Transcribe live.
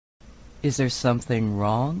Is there something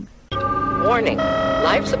wrong? Warning.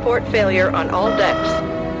 Life support failure on all decks.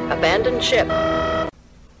 Abandon ship.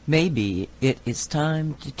 Maybe it is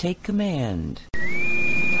time to take command.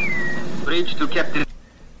 Bridge to Captain.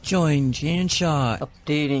 Join Jan Shaw,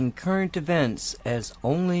 updating current events as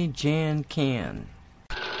only Jan can.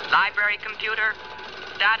 Library computer.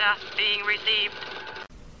 Data being received.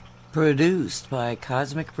 Produced by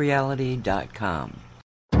CosmicReality.com.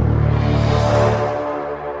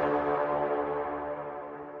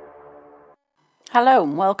 Hello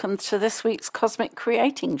and welcome to this week's Cosmic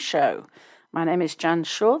Creating Show. My name is Jan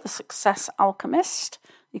Shaw, the Success Alchemist.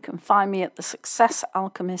 You can find me at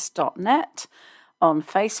thesuccessalchemist.net, on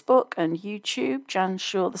Facebook and YouTube, Jan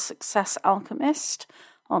Shaw, the Success Alchemist,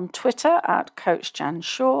 on Twitter at Coach Jan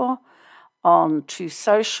Shaw, on True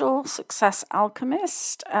Social, Success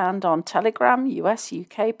Alchemist, and on Telegram, US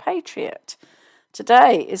UK Patriot.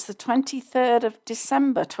 Today is the 23rd of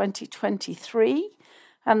December 2023.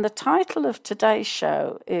 And the title of today's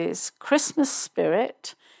show is Christmas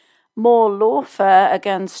Spirit, More Lawfare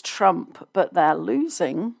Against Trump, But They're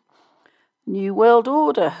Losing. New World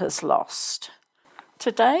Order has lost.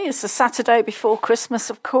 Today is the Saturday before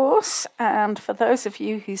Christmas, of course, and for those of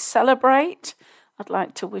you who celebrate, I'd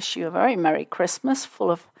like to wish you a very Merry Christmas,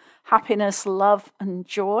 full of happiness, love and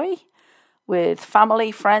joy, with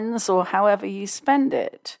family, friends, or however you spend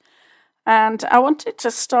it. And I wanted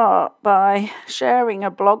to start by sharing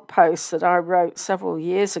a blog post that I wrote several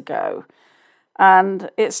years ago.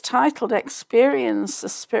 And it's titled Experience the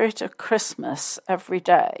Spirit of Christmas Every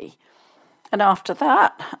Day. And after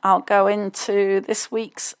that, I'll go into this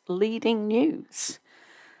week's leading news.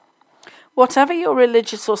 Whatever your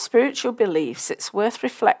religious or spiritual beliefs, it's worth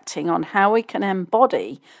reflecting on how we can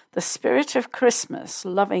embody the spirit of Christmas,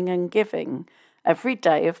 loving and giving, every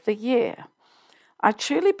day of the year. I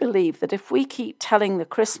truly believe that if we keep telling the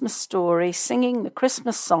Christmas story, singing the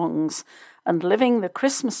Christmas songs, and living the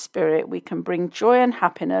Christmas spirit, we can bring joy and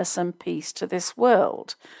happiness and peace to this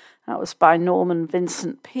world. That was by Norman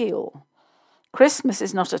Vincent Peale. Christmas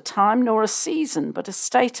is not a time nor a season, but a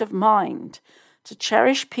state of mind. To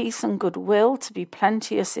cherish peace and goodwill, to be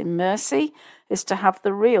plenteous in mercy, is to have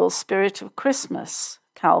the real spirit of Christmas.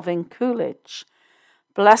 Calvin Coolidge.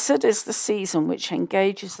 Blessed is the season which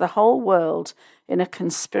engages the whole world in a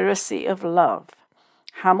conspiracy of love.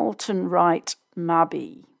 Hamilton Wright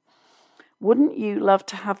Mabie. Wouldn't you love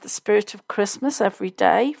to have the spirit of Christmas every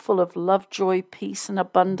day, full of love, joy, peace, and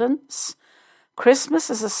abundance? Christmas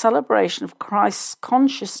as a celebration of Christ's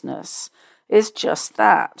consciousness is just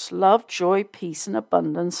that, love, joy, peace, and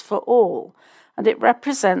abundance for all, and it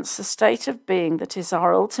represents the state of being that is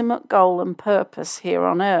our ultimate goal and purpose here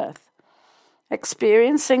on earth.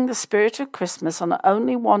 Experiencing the spirit of Christmas on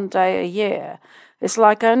only one day a year is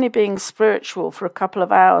like only being spiritual for a couple of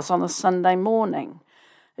hours on a Sunday morning.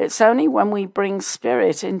 It's only when we bring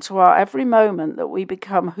spirit into our every moment that we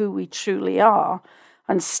become who we truly are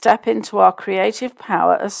and step into our creative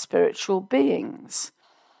power as spiritual beings.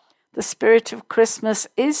 The spirit of Christmas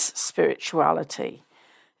is spirituality.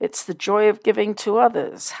 It's the joy of giving to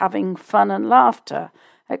others, having fun and laughter,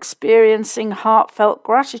 experiencing heartfelt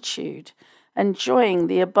gratitude, enjoying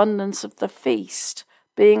the abundance of the feast,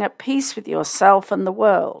 being at peace with yourself and the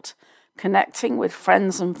world, connecting with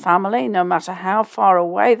friends and family, no matter how far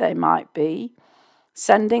away they might be,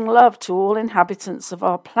 sending love to all inhabitants of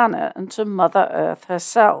our planet and to Mother Earth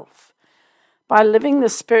herself. By living the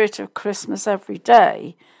spirit of Christmas every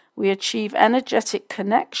day, we achieve energetic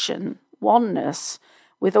connection, oneness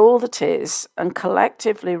with all that is, and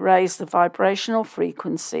collectively raise the vibrational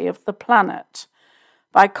frequency of the planet.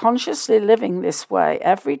 By consciously living this way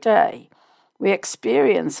every day, we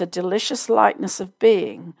experience a delicious lightness of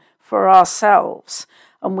being for ourselves,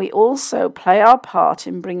 and we also play our part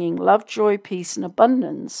in bringing love, joy, peace, and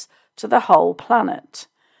abundance to the whole planet.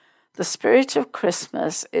 The spirit of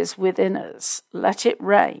Christmas is within us. Let it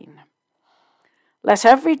reign. Let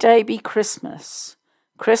every day be Christmas.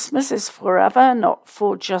 Christmas is forever, not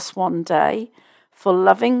for just one day, for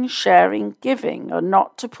loving, sharing, giving, are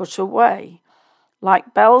not to put away.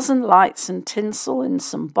 Like bells and lights and tinsel in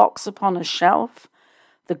some box upon a shelf,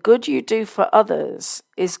 the good you do for others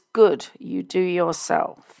is good you do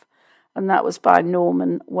yourself. And that was by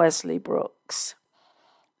Norman Wesley Brooks.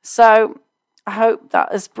 So I hope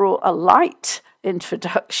that has brought a light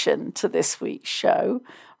introduction to this week's show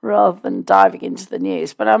rather than diving into the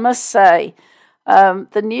news. But I must say,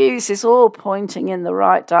 the news is all pointing in the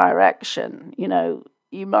right direction. You know,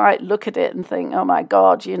 you might look at it and think, oh my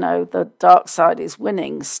God, you know, the dark side is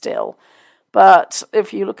winning still. But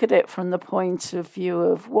if you look at it from the point of view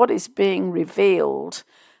of what is being revealed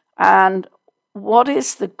and what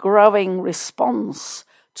is the growing response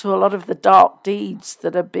to a lot of the dark deeds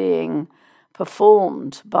that are being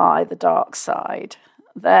performed by the dark side,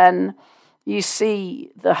 then you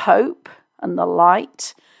see the hope and the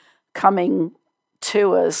light coming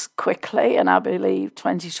to us quickly. And I believe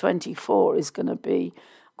 2024 is going to be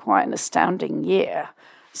quite an astounding year.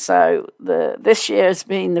 So this year has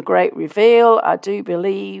been the great reveal. I do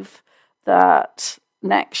believe that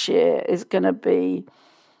next year is going to be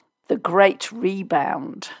the great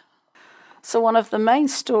rebound. So one of the main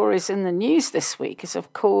stories in the news this week is,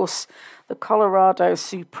 of course, the Colorado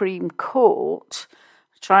Supreme Court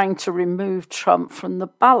trying to remove Trump from the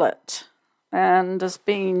ballot. And there's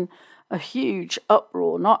been a huge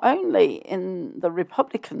uproar, not only in the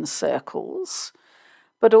Republican circles,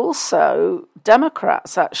 but also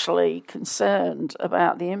Democrats actually concerned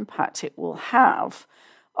about the impact it will have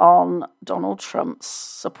on Donald Trump's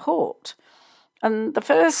support. And the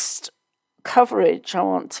first coverage I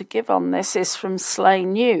want to give on this is from Slay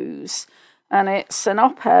News, and it's an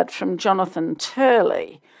op-ed from Jonathan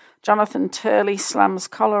Turley. Jonathan Turley slams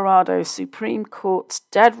Colorado Supreme Court's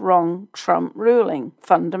dead wrong Trump ruling,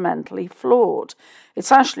 fundamentally flawed.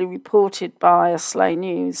 It's actually reported by a Slay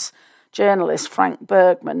News journalist, Frank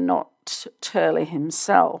Bergman, not Turley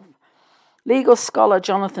himself. Legal scholar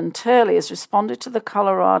Jonathan Turley has responded to the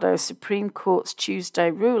Colorado Supreme Court's Tuesday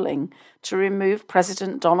ruling to remove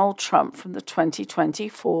President Donald Trump from the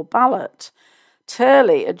 2024 ballot.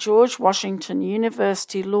 Turley, a George Washington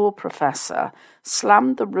University law professor,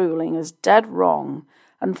 slammed the ruling as dead wrong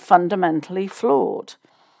and fundamentally flawed.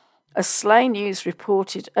 As Slay News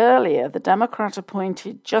reported earlier, the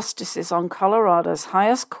Democrat-appointed justices on Colorado's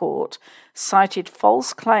highest court cited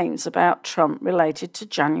false claims about Trump related to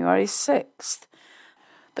January 6th.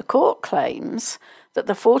 The court claims that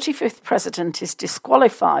the 45th president is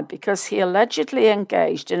disqualified because he allegedly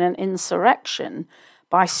engaged in an insurrection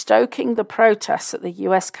by stoking the protests at the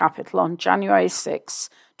U.S. Capitol on January 6,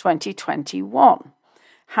 2021.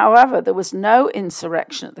 However, there was no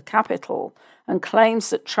insurrection at the Capitol, and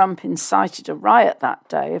claims that Trump incited a riot that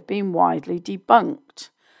day have been widely debunked.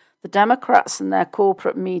 The Democrats and their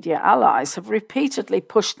corporate media allies have repeatedly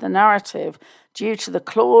pushed the narrative due to the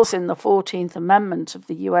clause in the 14th Amendment of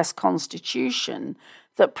the U.S. Constitution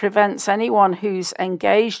that prevents anyone who's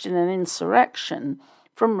engaged in an insurrection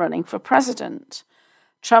from running for president.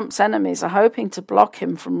 Trump's enemies are hoping to block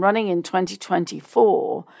him from running in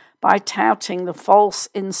 2024 by touting the false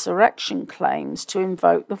insurrection claims to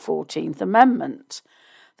invoke the 14th Amendment.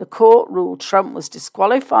 The court ruled Trump was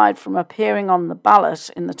disqualified from appearing on the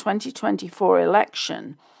ballot in the 2024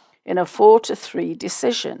 election in a 4-3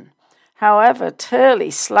 decision. However,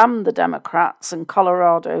 Turley slammed the Democrats and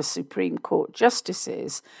Colorado Supreme Court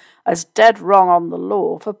justices as dead wrong on the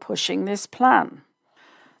law for pushing this plan.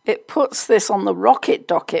 It puts this on the rocket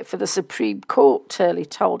docket for the Supreme Court, Turley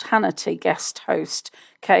told Hannity guest host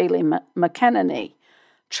Kayleigh McEnany,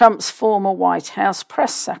 Trump's former White House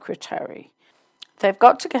press secretary. They've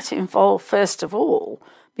got to get involved first of all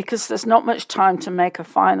because there's not much time to make a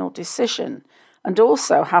final decision, and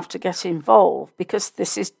also have to get involved because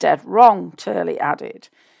this is dead wrong, Turley added.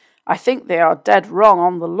 I think they are dead wrong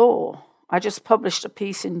on the law. I just published a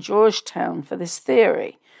piece in Georgetown for this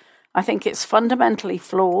theory. I think it's fundamentally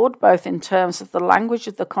flawed, both in terms of the language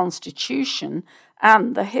of the Constitution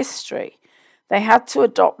and the history. They had to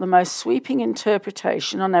adopt the most sweeping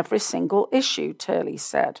interpretation on every single issue, Turley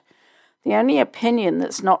said. The only opinion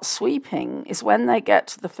that's not sweeping is when they get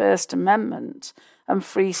to the First Amendment and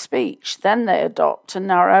free speech. Then they adopt a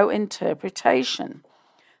narrow interpretation.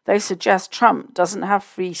 They suggest Trump doesn't have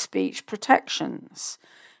free speech protections.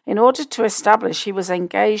 In order to establish he was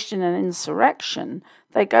engaged in an insurrection,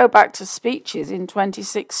 they go back to speeches in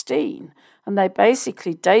 2016, and they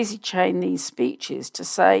basically daisy-chain these speeches to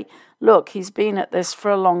say, look, he's been at this for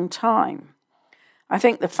a long time. I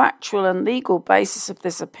think the factual and legal basis of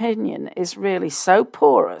this opinion is really so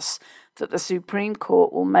porous that the Supreme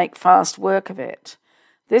Court will make fast work of it.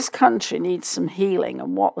 This country needs some healing,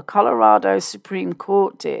 and what the Colorado Supreme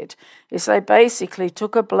Court did is they basically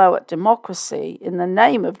took a blow at democracy in the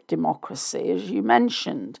name of democracy, as you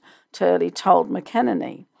mentioned, Turley told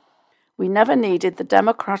McEnany. We never needed the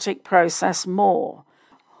democratic process more.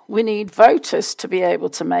 We need voters to be able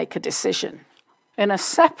to make a decision. In a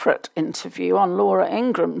separate interview on Laura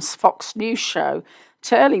Ingram's Fox News show,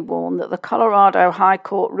 Turley warned that the Colorado High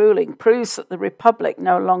Court ruling proves that the Republic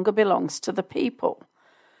no longer belongs to the people.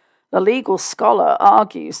 The legal scholar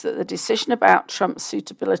argues that the decision about Trump's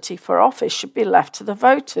suitability for office should be left to the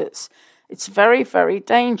voters. It's very, very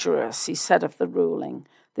dangerous, he said of the ruling.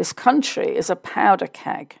 This country is a powder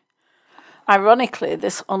keg. Ironically,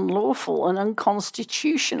 this unlawful and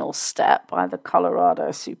unconstitutional step by the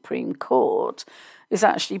Colorado Supreme Court is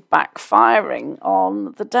actually backfiring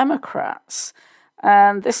on the Democrats.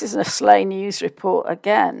 And this is a Slay News report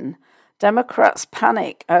again. Democrats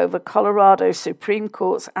panic over Colorado Supreme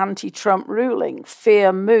Court's anti-Trump ruling.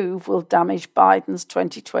 Fear move will damage Biden's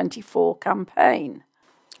 2024 campaign.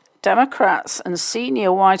 Democrats and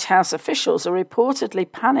senior White House officials are reportedly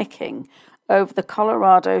panicking over the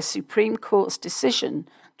Colorado Supreme Court's decision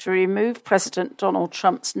to remove President Donald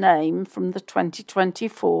Trump's name from the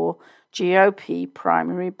 2024 GOP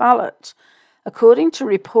primary ballot. According to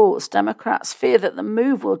reports, Democrats fear that the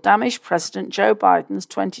move will damage President Joe Biden's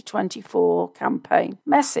 2024 campaign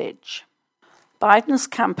message. Biden's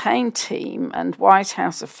campaign team and White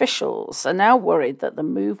House officials are now worried that the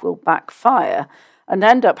move will backfire and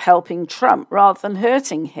end up helping Trump rather than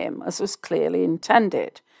hurting him, as was clearly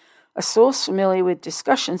intended. A source familiar with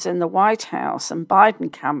discussions in the White House and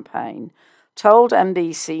Biden campaign told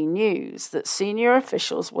NBC News that senior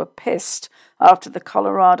officials were pissed after the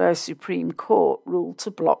Colorado Supreme Court ruled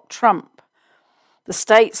to block Trump. The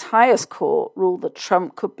state's highest court ruled that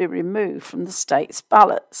Trump could be removed from the state's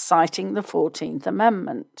ballot, citing the 14th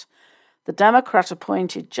Amendment. The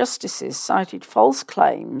Democrat-appointed justices cited false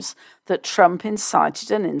claims that Trump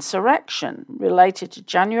incited an insurrection related to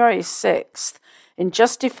January 6th in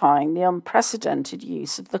justifying the unprecedented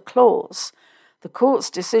use of the clause. The court's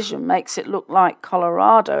decision makes it look like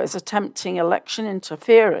Colorado is attempting election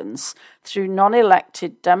interference through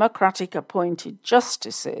non-elected Democratic-appointed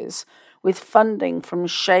justices with funding from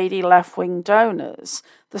shady left-wing donors,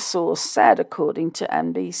 the source said, according to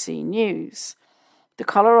NBC News. The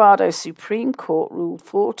Colorado Supreme Court ruled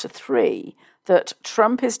 4-3 that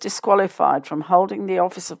Trump is disqualified from holding the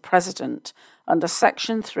office of president under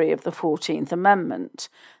Section 3 of the 14th Amendment.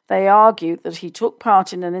 They argued that he took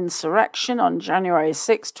part in an insurrection on January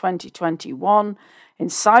 6, 2021,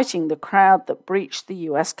 inciting the crowd that breached the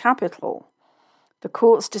U.S. Capitol. The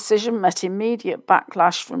court's decision met immediate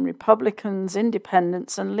backlash from Republicans,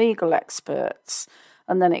 independents, and legal experts.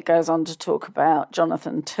 And then it goes on to talk about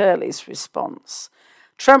Jonathan Turley's response.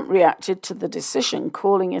 Trump reacted to the decision,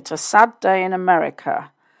 calling it a sad day in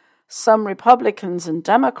America. Some Republicans and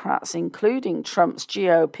Democrats, including Trump's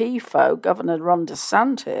GOP foe, Governor Ron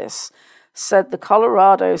DeSantis, said the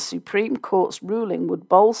Colorado Supreme Court's ruling would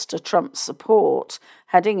bolster Trump's support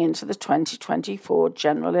heading into the 2024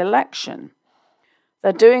 general election.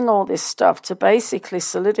 They're doing all this stuff to basically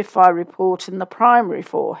solidify report in the primary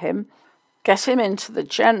for him, get him into the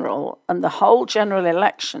general, and the whole general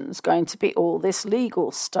election's going to be all this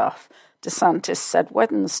legal stuff, DeSantis said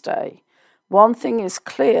Wednesday. One thing is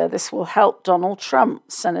clear, this will help Donald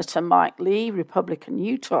Trump, Senator Mike Lee, Republican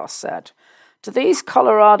Utah, said. Do these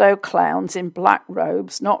Colorado clowns in black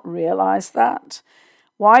robes not realize that?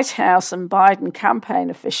 White House and Biden campaign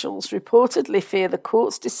officials reportedly fear the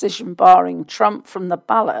court's decision barring Trump from the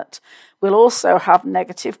ballot will also have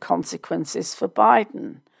negative consequences for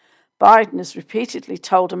Biden. Biden has repeatedly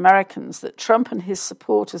told Americans that Trump and his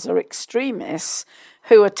supporters are extremists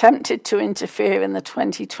who attempted to interfere in the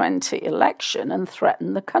 2020 election and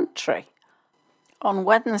threaten the country. On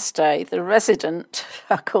Wednesday, the resident,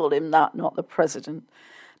 I call him that, not the president,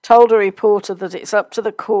 told a reporter that it's up to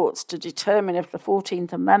the courts to determine if the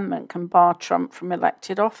 14th Amendment can bar Trump from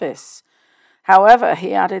elected office. However,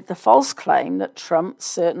 he added the false claim that Trump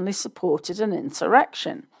certainly supported an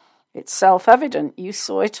insurrection. It's self-evident, you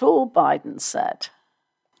saw it all, Biden said.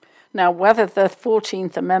 Now, whether the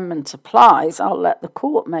 14th Amendment applies, I'll let the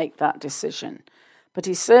court make that decision. But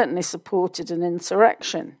he certainly supported an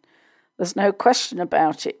insurrection. There's no question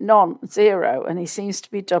about it, none, zero, and he seems to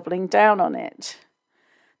be doubling down on it.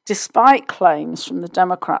 Despite claims from the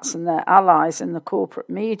Democrats and their allies in the corporate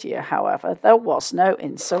media, however, there was no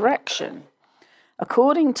insurrection.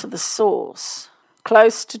 According to the source,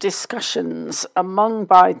 close to discussions among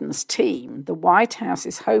Biden's team, the White House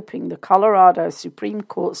is hoping the Colorado Supreme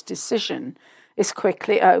Court's decision is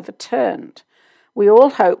quickly overturned. We all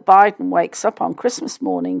hope Biden wakes up on Christmas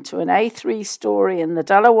morning to an A3 story in the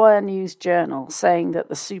Delaware News Journal saying that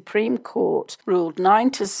the Supreme Court ruled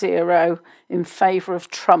 9-0 in favor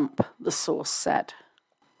of Trump, the source said.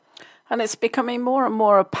 And it's becoming more and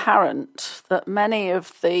more apparent that many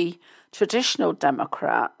of the traditional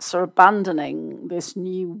Democrats are abandoning this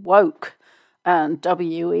new woke and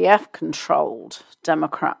WEF-controlled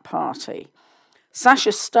Democrat Party.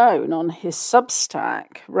 Sasha Stone, on his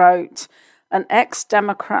Substack, wrote, "An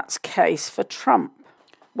ex-Democrat's case for Trump,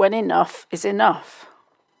 when enough is enough."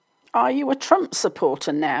 Are you a Trump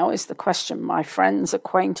supporter now, is the question my friends,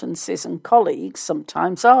 acquaintances and colleagues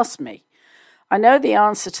sometimes ask me. I know the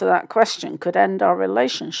answer to that question could end our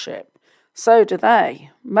relationship. So do they.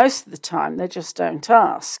 Most of the time they just don't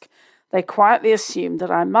ask. They quietly assume that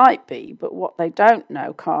I might be, but what they don't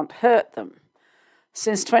know can't hurt them.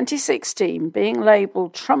 Since 2016, being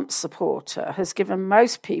labelled Trump supporter has given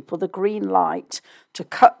most people the green light to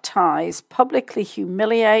cut ties, publicly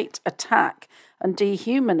humiliate, attack, and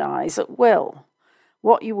dehumanise at will.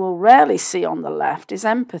 What you will rarely see on the left is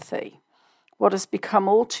empathy. What has become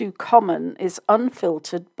all too common is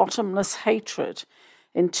unfiltered, bottomless hatred.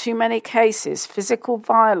 In too many cases, physical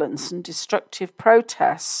violence and destructive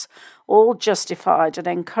protests, all justified and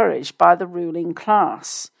encouraged by the ruling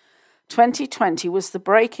class. 2020 was the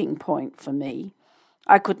breaking point for me.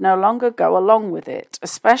 I could no longer go along with it,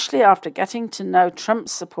 especially after getting to know Trump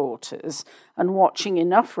supporters and watching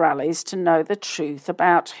enough rallies to know the truth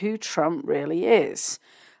about who Trump really is.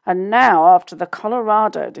 And now, after the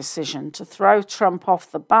Colorado decision to throw Trump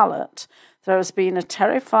off the ballot, there has been a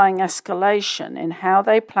terrifying escalation in how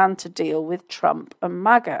they plan to deal with Trump and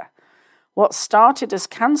MAGA. What started as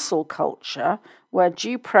cancel culture, where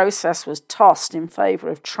due process was tossed in favour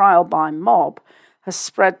of trial by mob, has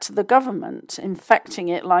spread to the government, infecting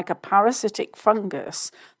it like a parasitic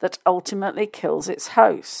fungus that ultimately kills its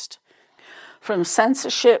host. From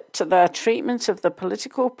censorship to their treatment of the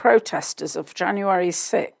political protesters of January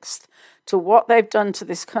 6th, to what they've done to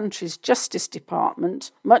this country's Justice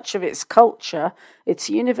Department, much of its culture,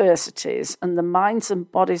 its universities, and the minds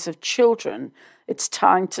and bodies of children, it's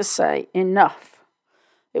time to say enough.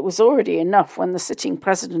 It was already enough when the sitting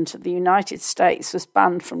President of the United States was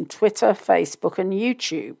banned from Twitter, Facebook, and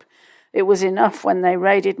YouTube. It was enough when they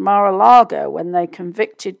raided Mar-a-Lago, when they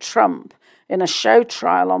convicted Trump in a show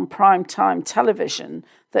trial on primetime television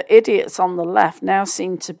that idiots on the left now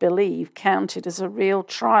seem to believe counted as a real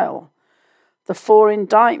trial. The 4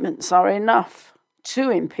 indictments are enough. 2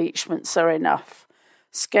 impeachments are enough.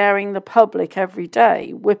 Scaring the public every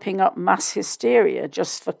day, whipping up mass hysteria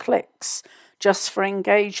just for clicks, just for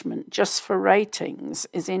engagement, just for ratings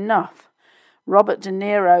is enough. Robert De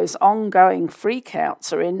Niro's ongoing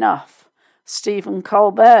freakouts are enough. Stephen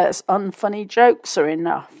Colbert's unfunny jokes are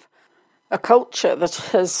enough. A culture that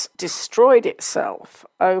has destroyed itself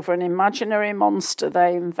over an imaginary monster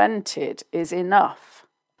they invented is enough.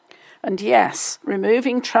 And yes,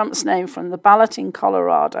 removing Trump's name from the ballot in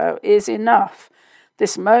Colorado is enough.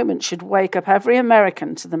 This moment should wake up every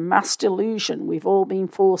American to the mass delusion we've all been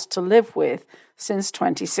forced to live with since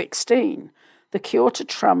 2016. The cure to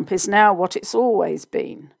Trump is now what it's always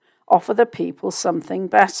been: offer the people something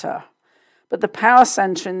better. But the power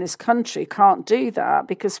centre in this country can't do that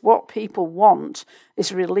because what people want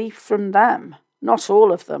is relief from them. Not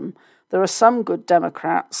all of them. There are some good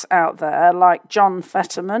Democrats out there like John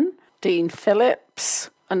Fetterman, Dean Phillips,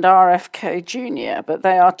 and RFK Jr., but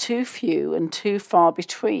they are too few and too far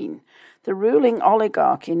between. The ruling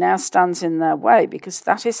oligarchy now stands in their way because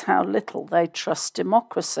that is how little they trust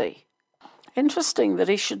democracy. Interesting that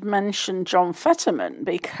he should mention John Fetterman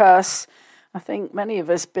because I think many of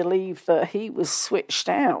us believe that he was switched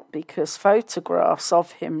out because photographs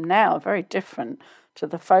of him now are very different to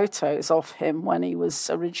the photos of him when he was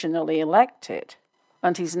originally elected.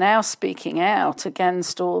 And he's now speaking out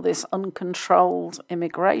against all this uncontrolled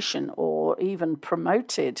immigration or even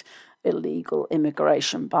promoted illegal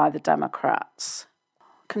immigration by the Democrats.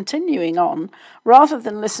 Continuing on, rather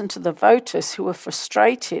than listen to the voters who were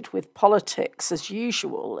frustrated with politics as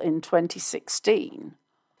usual in 2016,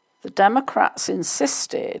 the Democrats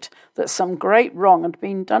insisted that some great wrong had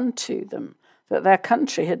been done to them, that their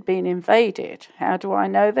country had been invaded. How do I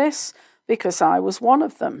know this? Because I was one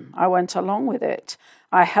of them. I went along with it.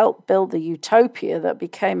 I helped build the utopia that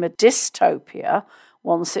became a dystopia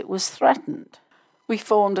once it was threatened. We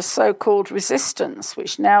formed a so-called resistance,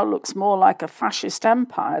 which now looks more like a fascist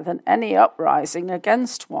empire than any uprising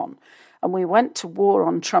against one. And we went to war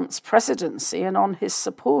on Trump's presidency and on his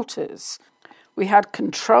supporters. We had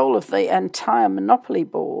control of the entire monopoly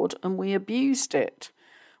board and we abused it.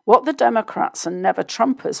 What the Democrats and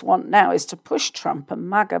never-Trumpers want now is to push Trump and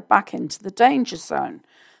MAGA back into the danger zone.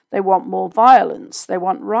 They want more violence. They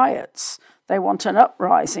want riots. They want an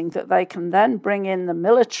uprising that they can then bring in the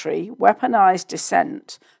military, weaponize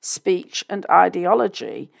dissent, speech and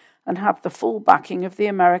ideology, and have the full backing of the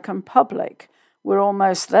American public. We're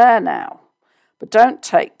almost there now. But don't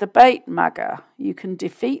take the bait, MAGA. You can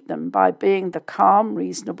defeat them by being the calm,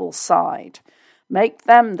 reasonable side. Make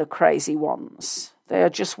them the crazy ones. They are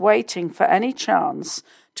just waiting for any chance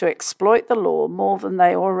to exploit the law more than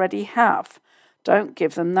they already have. Don't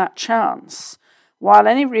give them that chance. While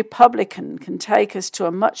any Republican can take us to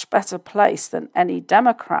a much better place than any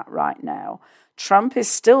Democrat right now, Trump is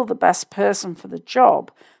still the best person for the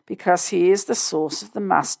job because he is the source of the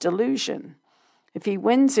mass delusion. If he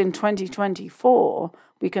wins in 2024,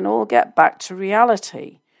 we can all get back to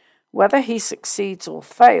reality. Whether he succeeds or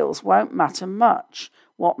fails won't matter much.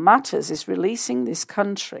 What matters is releasing this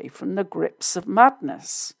country from the grips of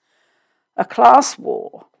madness. A class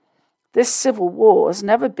war. This civil war has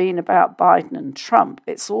never been about Biden and Trump.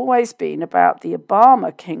 It's always been about the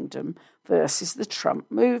Obama kingdom versus the Trump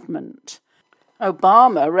movement.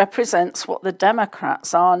 Obama represents what the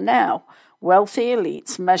Democrats are now, wealthy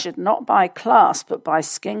elites measured not by class but by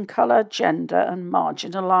skin color, gender, and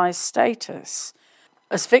marginalized status.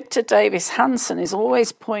 As Victor Davis Hanson is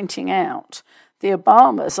always pointing out, the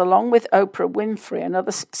Obamas, along with Oprah Winfrey and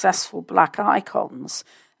other successful black icons,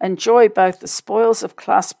 enjoy both the spoils of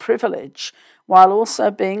class privilege while also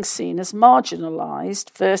being seen as marginalized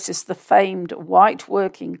versus the famed white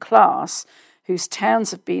working class whose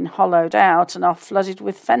towns have been hollowed out and are flooded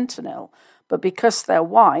with fentanyl, but because they're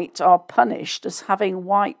white are punished as having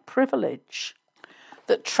white privilege.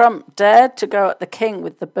 That Trump dared to go at the king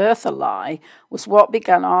with the birther lie was what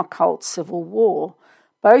began our cult civil war.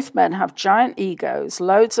 Both men have giant egos,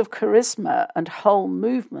 loads of charisma, and whole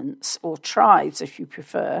movements, or tribes if you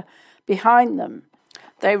prefer, behind them.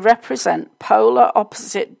 They represent polar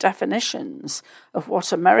opposite definitions of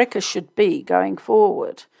what America should be going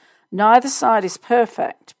forward. Neither side is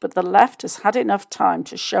perfect, but the left has had enough time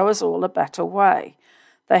to show us all a better way.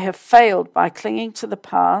 They have failed by clinging to the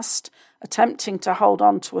past, attempting to hold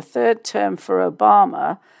on to a third term for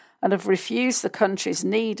Obama, and have refused the country's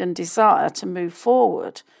need and desire to move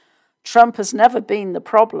forward. Trump has never been the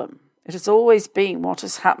problem. It has always been what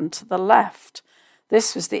has happened to the left.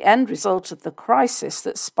 This was the end result of the crisis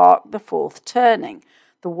that sparked the fourth turning,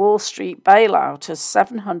 the Wall Street bailout of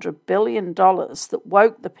 $700 billion that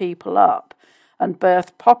woke the people up and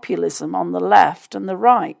birthed populism on the left and the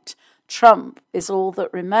right. Trump is all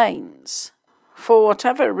that remains. For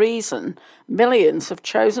whatever reason, millions have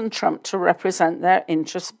chosen Trump to represent their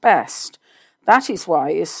interests best. That is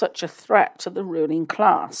why he is such a threat to the ruling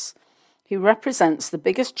class. He represents the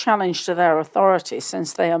biggest challenge to their authority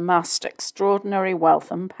since they amassed extraordinary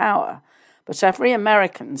wealth and power. But every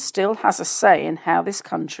American still has a say in how this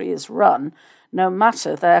country is run, no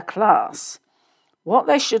matter their class. What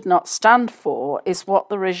they should not stand for is what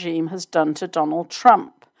the regime has done to Donald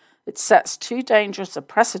Trump. It sets too dangerous a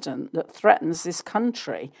precedent that threatens this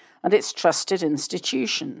country and its trusted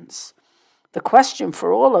institutions. The question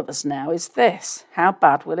for all of us now is this: how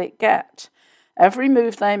bad will it get? Every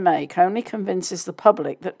move they make only convinces the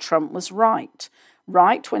public that Trump was right.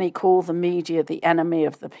 Right when he called the media the enemy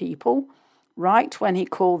of the people, right when he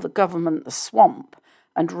called the government the swamp,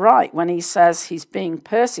 and right when he says he's being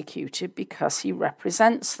persecuted because he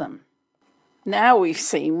represents them. Now we've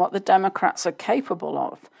seen what the Democrats are capable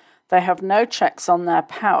of. They have no checks on their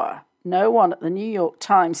power. No one at the New York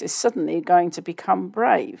Times is suddenly going to become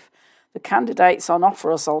brave. The candidates on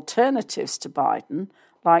offer as alternatives to Biden,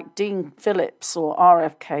 like Dean Phillips or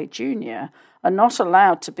RFK Jr., are not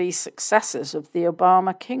allowed to be successors of the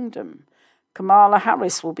Obama kingdom. Kamala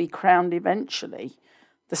Harris will be crowned eventually.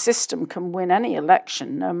 The system can win any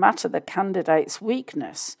election, no matter the candidate's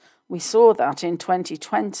weakness. We saw that in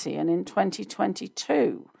 2020 and in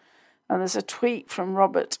 2022. And there's a tweet from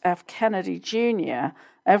Robert F. Kennedy Jr.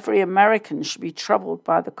 Every American should be troubled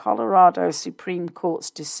by the Colorado Supreme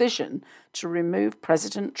Court's decision to remove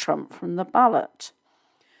President Trump from the ballot.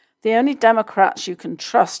 The only Democrats you can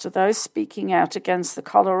trust are those speaking out against the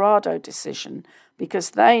Colorado decision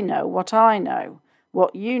because they know what I know,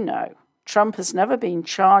 what you know. Trump has never been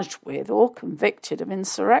charged with or convicted of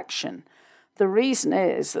insurrection. The reason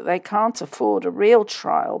is that they can't afford a real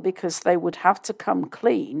trial because they would have to come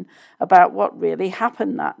clean about what really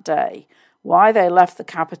happened that day, why they left the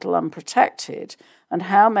Capitol unprotected, and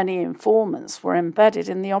how many informants were embedded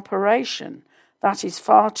in the operation. That is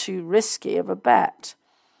far too risky of a bet.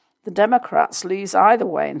 The Democrats lose either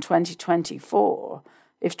way in 2024.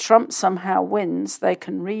 If Trump somehow wins, they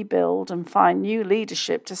can rebuild and find new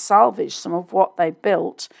leadership to salvage some of what they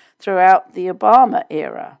built throughout the Obama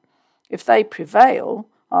era. If they prevail,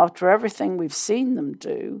 after everything we've seen them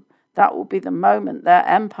do, that will be the moment their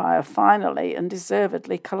empire finally and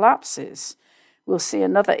deservedly collapses. We'll see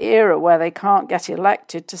another era where they can't get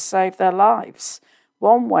elected to save their lives.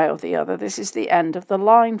 One way or the other, this is the end of the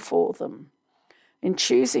line for them. In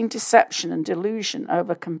choosing deception and delusion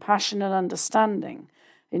over compassion and understanding,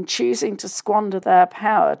 in choosing to squander their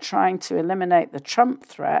power trying to eliminate the Trump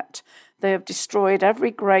threat, they have destroyed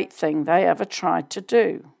every great thing they ever tried to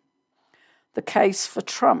do. The case for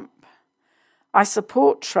Trump. I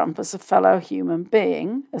support Trump as a fellow human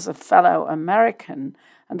being, as a fellow American,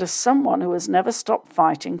 and as someone who has never stopped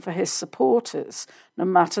fighting for his supporters, no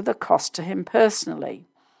matter the cost to him personally.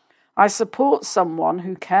 I support someone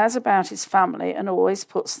who cares about his family and always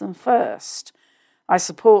puts them first. I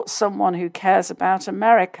support someone who cares about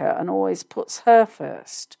America and always puts her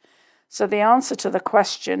first. So the answer to the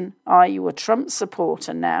question, are you a Trump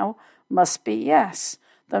supporter now, must be yes,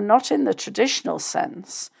 though not in the traditional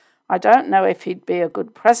sense. I don't know if he'd be a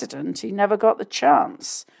good president. He never got the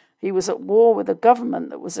chance. He was at war with a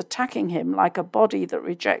government that was attacking him like a body that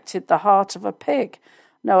rejected the heart of a pig.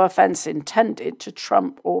 No offence intended to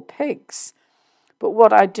Trump or pigs. But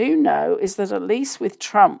what I do know is that at least with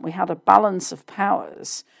Trump we had a balance of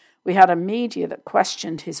powers. We had a media that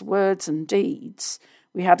questioned his words and deeds.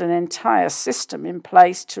 We had an entire system in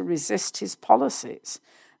place to resist his policies.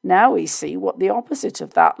 Now we see what the opposite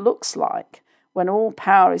of that looks like, when all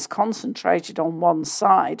power is concentrated on one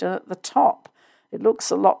side and at the top. It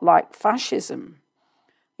looks a lot like fascism.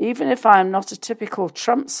 Even if I am not a typical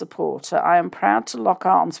Trump supporter, I am proud to lock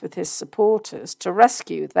arms with his supporters to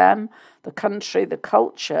rescue them, the country, the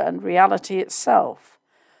culture, and reality itself.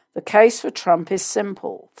 The case for Trump is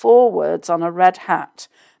simple. 4 words on a red hat.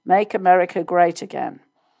 Make America great again.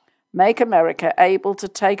 Make America able to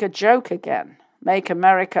take a joke again. Make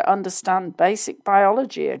America understand basic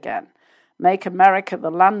biology again. Make America the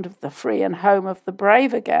land of the free and home of the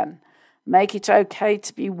brave again. Make it okay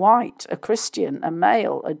to be white, a Christian, a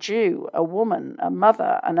male, a Jew, a woman, a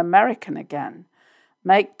mother, an American again.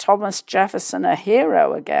 Make Thomas Jefferson a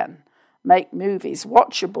hero again. Make movies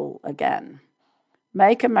watchable again.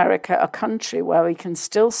 Make America a country where we can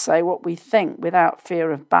still say what we think without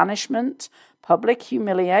fear of banishment, public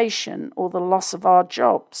humiliation, or the loss of our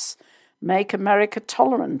jobs. Make America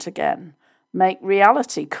tolerant again. Make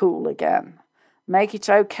reality cool again. Make it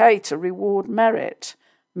okay to reward merit.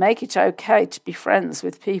 Make it okay to be friends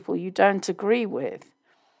with people you don't agree with.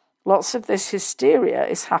 Lots of this hysteria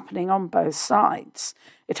is happening on both sides.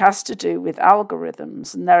 It has to do with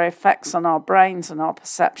algorithms and their effects on our brains and our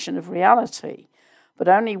perception of reality. But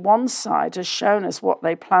only one side has shown us what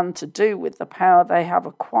they plan to do with the power they have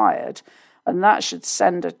acquired, and that should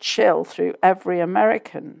send a chill through every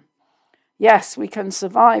American. Yes, we can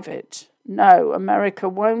survive it. No, America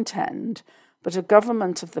won't end. But a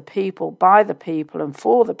government of the people, by the people, and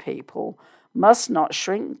for the people must not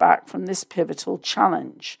shrink back from this pivotal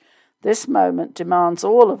challenge. This moment demands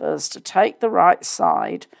all of us to take the right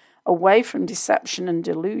side, away from deception and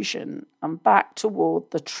delusion, and back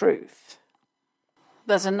toward the truth.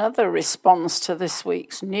 There's another response to this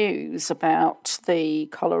week's news about the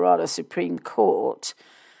Colorado Supreme Court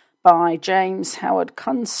by James Howard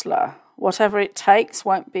Kunstler. Whatever it takes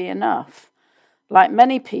won't be enough. Like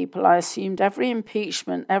many people, I assumed every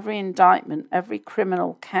impeachment, every indictment, every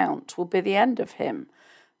criminal count will be the end of him.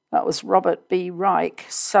 That was Robert B. Reich,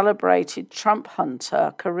 celebrated Trump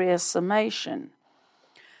hunter career summation.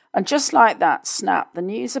 And just like that snap, the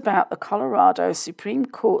news about the Colorado Supreme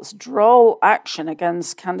Court's droll action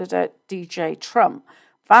against candidate DJ Trump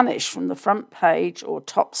vanished from the front page or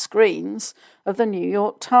top screens of the New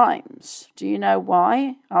York Times. Do you know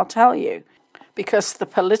why? I'll tell you. Because the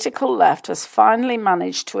political left has finally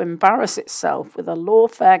managed to embarrass itself with a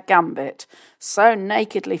lawfare gambit so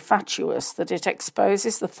nakedly fatuous that it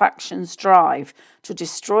exposes the faction's drive to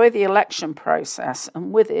destroy the election process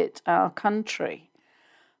and with it our country.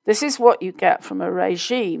 This is what you get from a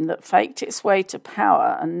regime that faked its way to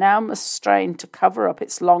power and now must strain to cover up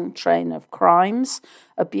its long train of crimes,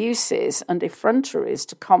 abuses and effronteries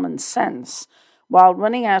to common sense, while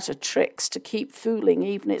running out of tricks to keep fooling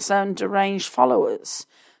even its own deranged followers.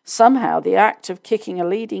 Somehow the act of kicking a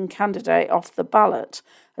leading candidate off the ballot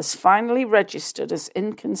has finally registered as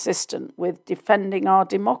inconsistent with defending our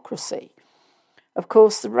democracy. Of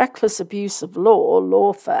course, the reckless abuse of law,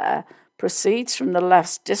 lawfare, proceeds from the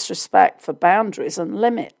left's disrespect for boundaries and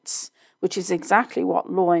limits, which is exactly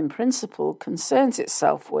what law in principle concerns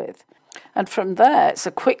itself with. And from there, it's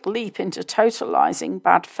a quick leap into totalizing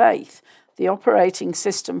bad faith, the operating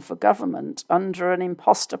system for government under an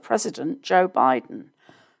imposter president, Joe Biden.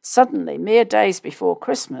 Suddenly, mere days before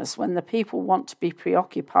Christmas, when the people want to be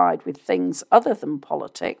preoccupied with things other than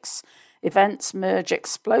politics, events merge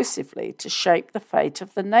explosively to shape the fate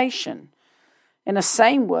of the nation. In a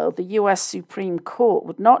sane world, the US Supreme Court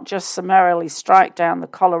would not just summarily strike down the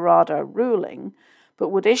Colorado ruling, but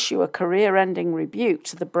would issue a career-ending rebuke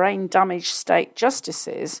to the brain-damaged state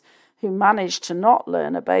justices who managed to not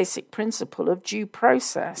learn a basic principle of due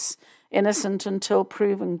process, innocent until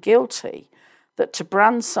proven guilty, that to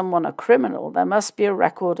brand someone a criminal there must be a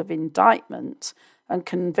record of indictment, and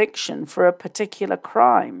conviction for a particular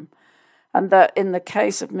crime, and that in the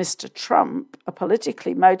case of Mr. Trump, a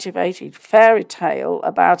politically motivated fairy tale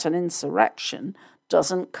about an insurrection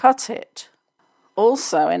doesn't cut it.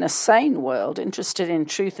 Also, in a sane world interested in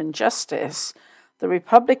truth and justice, the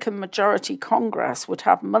Republican majority Congress would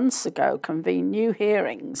have months ago convened new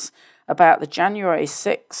hearings about the January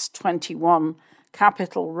 6, 21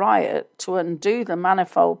 Capitol riot to undo the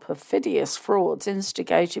manifold perfidious frauds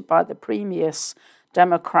instigated by the previous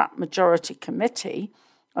Democrat Majority Committee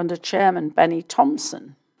under Chairman Benny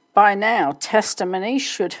Thompson. By now, testimony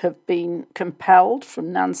should have been compelled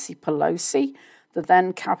from Nancy Pelosi, the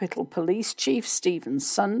then Capitol Police Chief Stephen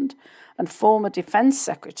Sund, and former Defense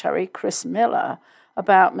Secretary Chris Miller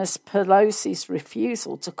about Ms. Pelosi's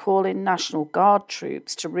refusal to call in National Guard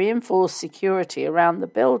troops to reinforce security around the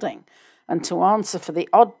building and to answer for the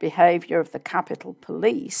odd behaviour of the Capitol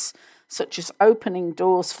Police, such as opening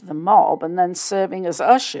doors for the mob and then serving as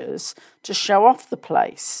ushers to show off the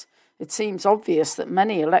place. It seems obvious that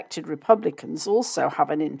many elected Republicans also have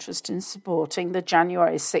an interest in supporting the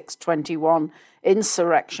January 6, 21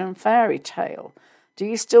 insurrection fairy tale. Do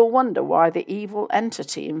you still wonder why the evil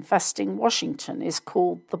entity infesting Washington is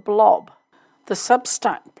called the Blob? The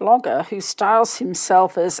Substack blogger, who styles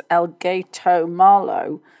himself as El Gato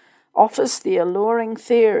Malo, offers the alluring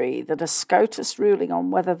theory that a SCOTUS ruling on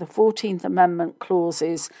whether the 14th Amendment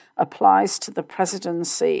clauses applies to the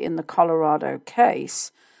presidency in the Colorado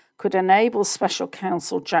case could enable Special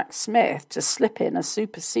Counsel Jack Smith to slip in a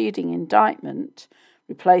superseding indictment,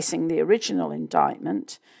 replacing the original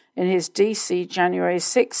indictment, in his D.C. January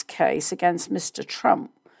 6 case against Mr.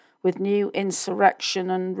 Trump with new insurrection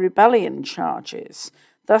and rebellion charges,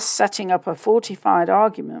 thus setting up a fortified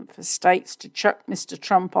argument for states to chuck Mr.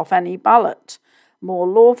 Trump off any ballot. More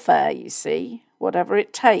lawfare, you see, whatever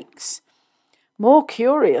it takes. More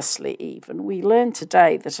curiously even, we learn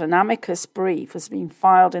today that an amicus brief has been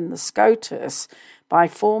filed in the SCOTUS by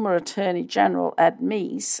former Attorney General Ed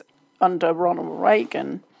Meese under Ronald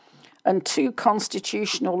Reagan and two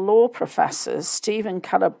constitutional law professors, Stephen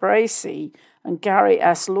Calabresi and Gary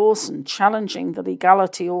S. Lawson, challenging the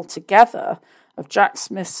legality altogether of Jack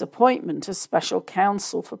Smith's appointment as special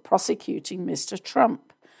counsel for prosecuting Mr.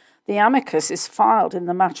 Trump. The amicus is filed in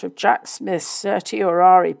the matter of Jack Smith's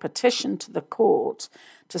certiorari petition to the court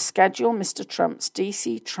to schedule Mr. Trump's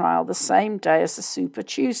D.C. trial the same day as the Super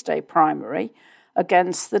Tuesday primary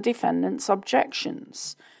against the defendant's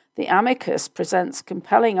objections. The amicus presents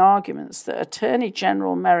compelling arguments that Attorney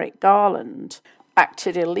General Merrick Garland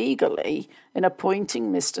acted illegally in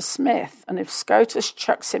appointing Mr. Smith, and if SCOTUS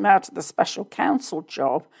chucks him out of the special counsel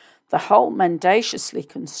job, the whole mendaciously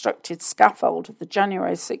constructed scaffold of the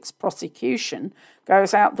January 6 prosecution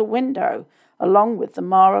goes out the window, along with the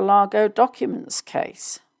Mar-a-Lago documents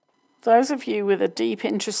case. Those of you with a deep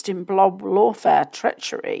interest in Blob lawfare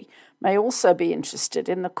treachery may also be interested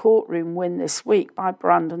in the courtroom win this week by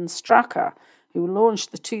Brandon Straka, who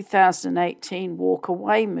launched the 2018 Walk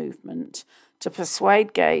Away movement to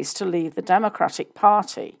persuade gays to leave the Democratic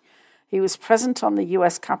Party. He was present on the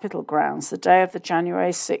US Capitol grounds the day of the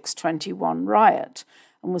January 6, 21 riot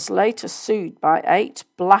and was later sued by 8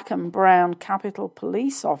 black and brown Capitol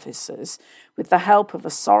police officers with the help of a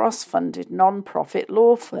Soros-funded non-profit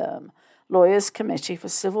law firm, Lawyers Committee for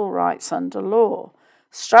Civil Rights Under Law.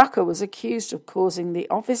 Straka was accused of causing the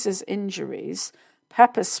officers' injuries,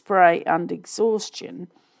 pepper spray and exhaustion,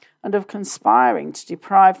 and of conspiring to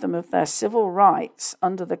deprive them of their civil rights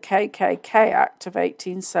under the KKK Act of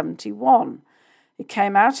 1871. It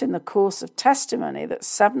came out in the course of testimony that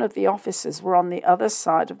 7 of the officers were on the other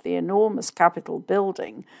side of the enormous Capitol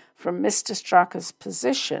building from Mr. Straka's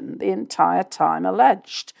position the entire time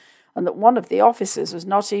alleged, and that one of the officers was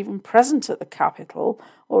not even present at the Capitol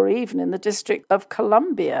or even in the District of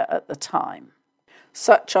Columbia at the time.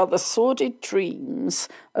 Such are the sordid dreams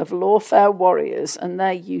of lawfare warriors and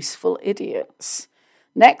their useful idiots.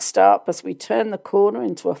 Next up, as we turn the corner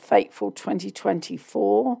into a fateful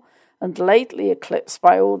 2024, and lately eclipsed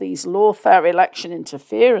by all these lawfare election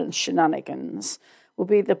interference shenanigans, will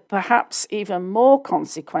be the perhaps even more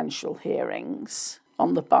consequential hearings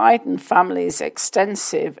on the Biden family's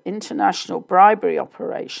extensive international bribery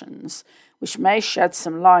operations, which may shed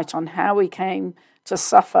some light on how we came to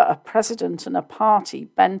suffer a president and a party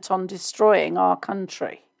bent on destroying our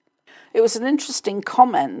country. It was an interesting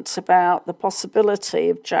comment about the possibility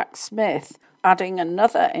of Jack Smith adding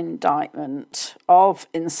another indictment of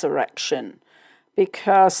insurrection,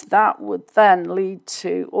 because that would then lead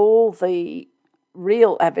to all the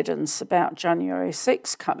real evidence about January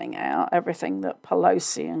 6 coming out, everything that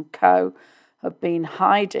Pelosi and co. have been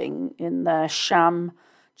hiding in their sham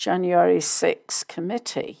January 6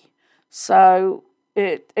 committee. So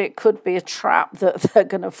it could be a trap that they're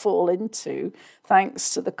going to fall into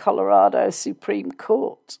thanks to the Colorado Supreme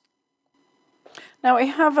Court. Now, we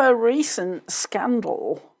have a recent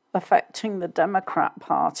scandal affecting the Democrat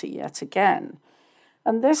Party yet again.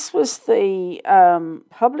 And this was the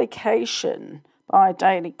publication by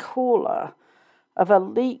Daily Caller of a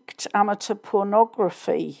leaked amateur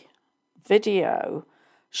pornography video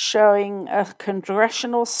showing a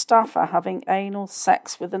congressional staffer having anal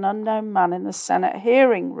sex with an unknown man in the Senate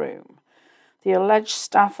hearing room. The alleged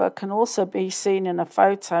staffer can also be seen in a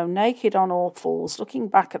photo naked on all fours, looking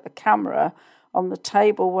back at the camera on the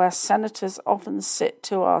table where senators often sit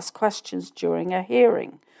to ask questions during a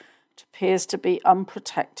hearing. It appears to be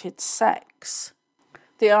unprotected sex.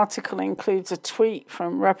 The article includes a tweet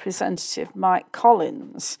from Representative Mike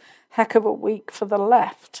Collins. Heck of a week for the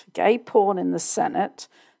left. Gay porn in the Senate,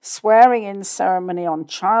 swearing-in ceremony on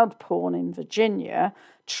child porn in Virginia,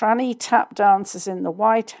 tranny tap dancers in the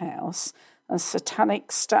White House, and satanic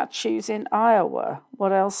statues in Iowa.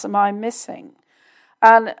 What else am I missing?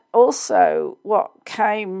 And also what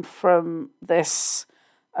came from this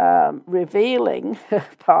revealing,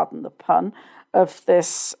 pardon the pun, of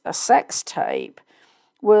this sex tape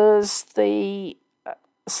was the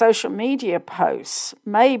social media posts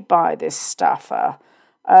made by this staffer.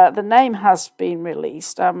 The name has been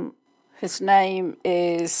released. His name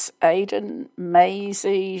is Aidan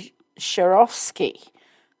Mazie Sharovsky,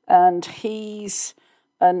 and he's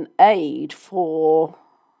an aide for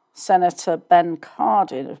Senator Ben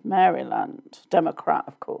Cardin of Maryland, Democrat,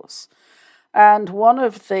 of course. And one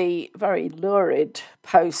of the very lurid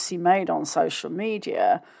posts he made on social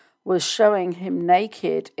media was showing him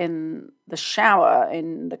naked in the shower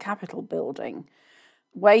in the Capitol building,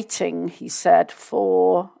 waiting, he said,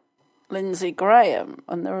 for Lindsey Graham.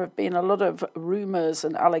 And there have been a lot of rumours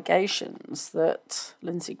and allegations that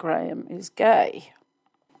Lindsey Graham is gay.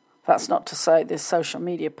 That's not to say this social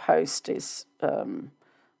media post is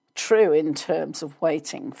true in terms of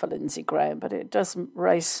waiting for Lindsey Graham, but it does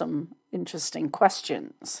raise some interesting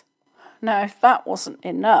questions. Now, if that wasn't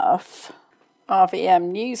enough,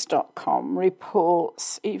 RVMnews.com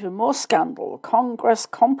reports even more scandal. Congress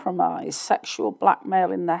compromise, sexual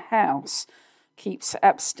blackmail in the House keeps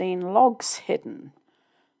Epstein logs hidden.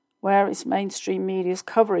 Where is mainstream media's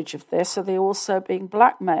coverage of this? Are they also being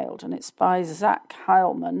blackmailed? And it's by Zach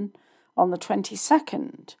Heilman on the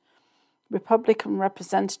 22nd. Republican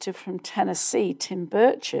representative from Tennessee, Tim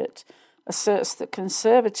Burchett, asserts that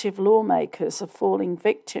conservative lawmakers are falling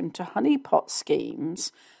victim to honeypot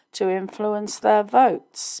schemes to influence their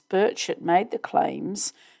votes. Burchett made the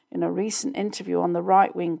claims in a recent interview on the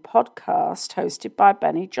right-wing podcast hosted by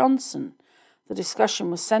Benny Johnson. The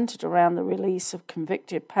discussion was centered around the release of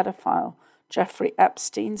convicted pedophile Jeffrey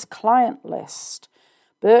Epstein's client list.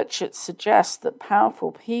 Burchett suggests that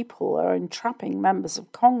powerful people are entrapping members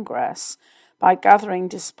of Congress by gathering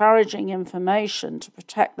disparaging information to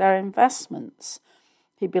protect their investments.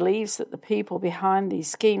 He believes that the people behind these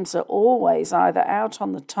schemes are always either out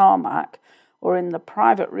on the tarmac or in the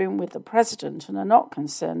private room with the president and are not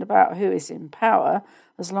concerned about who is in power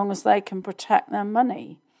as long as they can protect their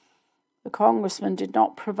money. The congressman did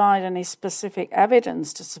not provide any specific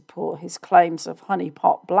evidence to support his claims of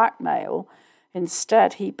honeypot blackmail.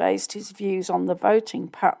 Instead, he based his views on the voting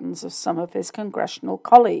patterns of some of his congressional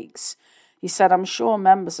colleagues. He said, "I'm sure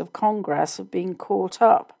members of Congress have been caught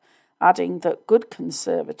up," adding that good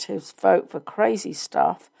conservatives vote for crazy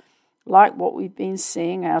stuff like what we've been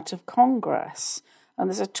seeing out of Congress. And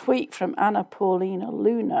there's a tweet from Anna Paulina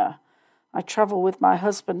Luna. "I travel with my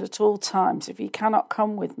husband at all times. If he cannot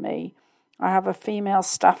come with me, I have a female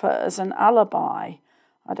staffer as an alibi.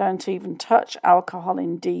 I don't even touch alcohol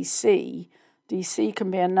in DC. DC can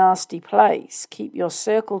be a nasty place. Keep your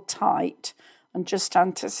circle tight and just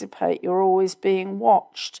anticipate you're always being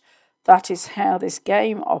watched. That is how this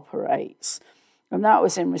game operates." And that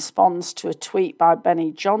was in response to a tweet by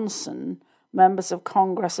Benny Johnson. Members of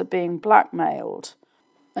Congress are being blackmailed.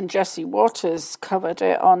 And Jesse Waters covered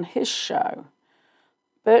it on his show.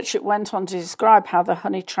 Burchett went on to describe how the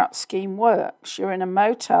honey trap scheme works. You're in a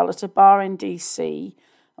motel at a bar in DC,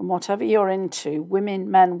 and whatever you're into, women,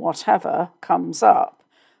 men, whatever, comes up.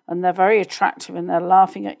 And they're very attractive and they're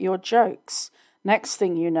laughing at your jokes. Next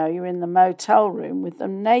thing you know, you're in the motel room with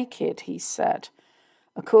them naked, he said.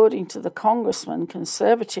 According to the congressman,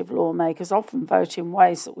 conservative lawmakers often vote in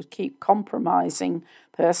ways that would keep compromising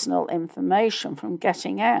personal information from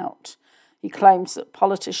getting out. He claims that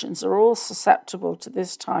politicians are all susceptible to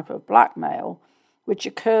this type of blackmail, which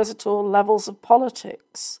occurs at all levels of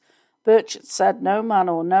politics. Burchett said no man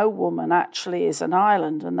or no woman actually is an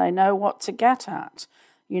island, and they know what to get at.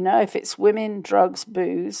 You know, if it's women, drugs,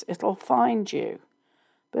 booze, it'll find you.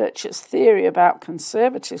 Burchett's theory about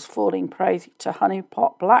conservatives falling prey to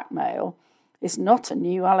honeypot blackmail is not a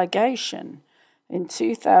new allegation. In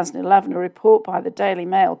 2011, a report by the Daily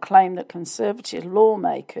Mail claimed that Conservative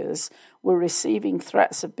lawmakers were receiving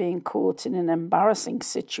threats of being caught in an embarrassing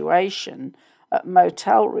situation at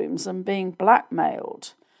motel rooms and being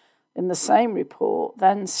blackmailed. In the same report,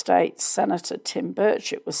 then State Senator Tim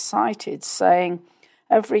Burchett was cited, saying,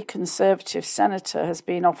 "Every Conservative senator has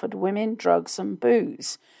been offered women, drugs and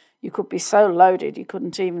booze. You could be so loaded you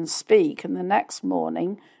couldn't even speak, and the next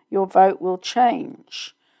morning your vote will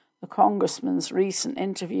change." The Congressman's recent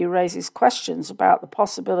interview raises questions about the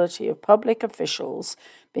possibility of public officials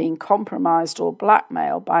being compromised or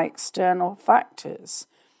blackmailed by external factors.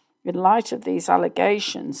 In light of these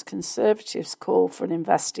allegations, Conservatives call for an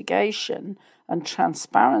investigation and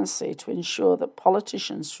transparency to ensure that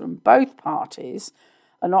politicians from both parties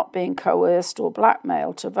are not being coerced or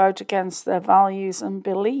blackmailed to vote against their values and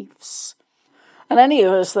beliefs. And any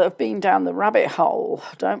of us that have been down the rabbit hole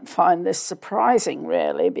don't find this surprising,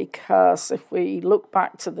 really, because if we look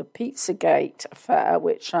back to the Pizzagate affair,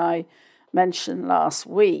 which I mentioned last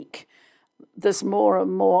week, there's more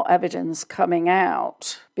and more evidence coming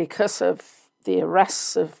out because of the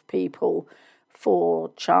arrests of people for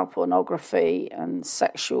child pornography and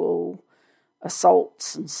sexual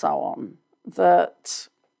assaults and so on, that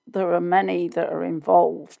there are many that are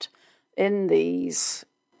involved in these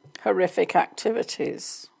horrific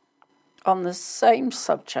activities. On the same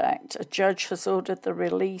subject, a judge has ordered the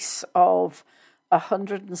release of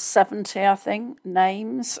 170, I think,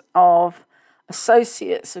 names of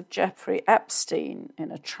associates of Jeffrey Epstein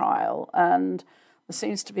in a trial, and there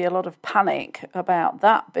seems to be a lot of panic about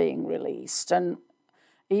that being released, and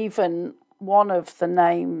even one of the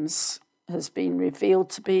names has been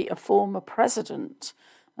revealed to be a former president.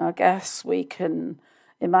 I guess we can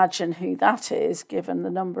imagine who that is, given the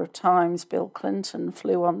number of times Bill Clinton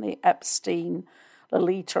flew on the Epstein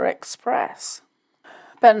Lolita Express.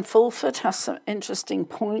 Ben Fulford has some interesting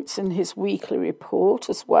points in his weekly report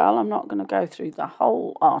as well. I'm not going to go through the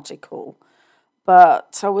whole article,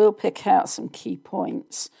 but I will pick out some key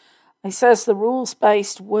points. He says the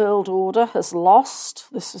rules-based world order has lost.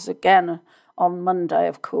 This is again on Monday,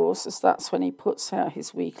 of course, as that's when he puts out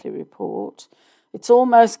his weekly report. It's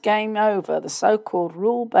almost game over. The so-called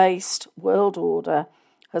rule-based world order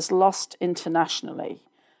has lost internationally.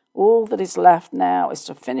 All that is left now is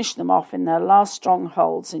to finish them off in their last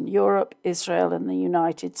strongholds in Europe, Israel, and the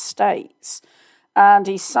United States. And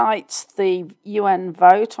he cites the UN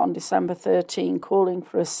vote on December 13 calling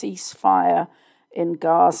for a ceasefire in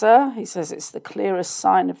Gaza. He says it's the clearest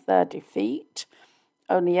sign of their defeat.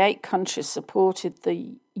 Only 8 countries supported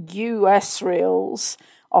the Israel's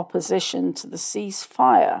opposition to the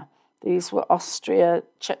ceasefire. These were Austria,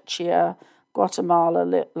 Czechia,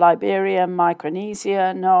 Guatemala, Liberia,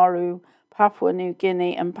 Micronesia, Nauru, Papua New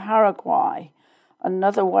Guinea, and Paraguay.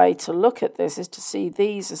 Another way to look at this is to see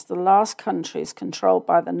these as the last countries controlled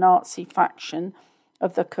by the Nazi faction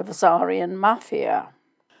of the Khazarian Mafia.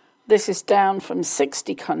 This is down from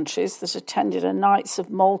 60 countries that attended a Knights of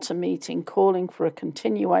Malta meeting calling for a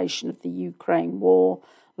continuation of the Ukraine war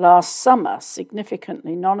last summer.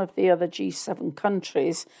 Significantly, none of the other G7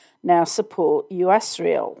 countries now support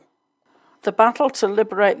Israel. The battle to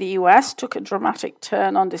liberate the US took a dramatic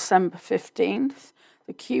turn on December 15th.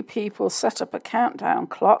 The Q people set up a countdown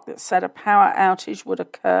clock that said a power outage would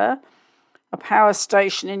occur. A power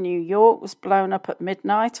station in New York was blown up at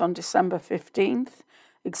midnight on December 15th,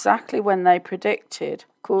 exactly when they predicted,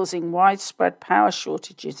 causing widespread power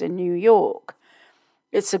shortages in New York.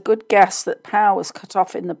 It's a good guess that power was cut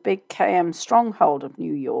off in the big KM stronghold of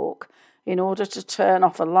New York in order to turn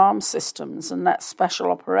off alarm systems and let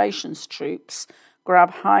special operations troops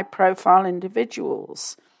grab high-profile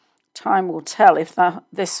individuals. Time will tell if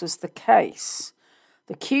this was the case.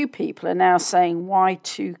 The Q people are now saying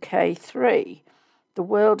Y2K3. The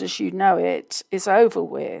world as you know it is over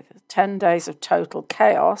with. 10 days of total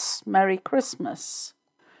chaos. Merry Christmas.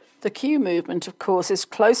 The Q movement, of course, is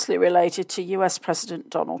closely related to US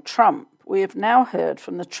President Donald Trump. We have now heard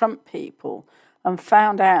from the Trump people and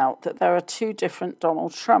found out that there are 2 different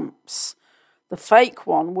Donald Trumps. The fake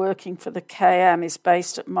one working for the KM is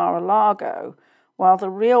based at Mar-a-Lago, while the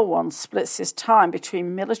real one splits his time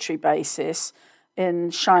between military bases in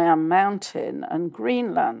Cheyenne Mountain and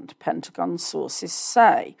Greenland, Pentagon sources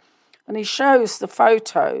say. And he shows the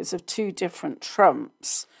photos of 2 different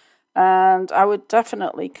Trumps. And I would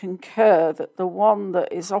definitely concur that the one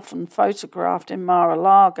that is often photographed in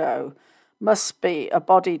Mar-a-Lago must be a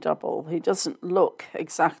body double. He doesn't look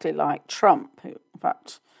exactly like Trump. In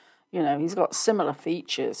fact, he's got similar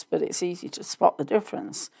features, but it's easy to spot the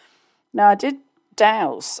difference. Now, I did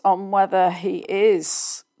douse on whether he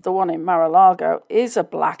is, the one in Mar-a-Lago, is a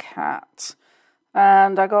black hat.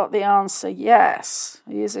 And I got the answer, yes,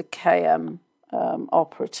 he is a KM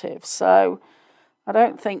operative. So I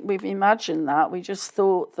don't think we've imagined that. We just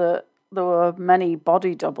thought that there were many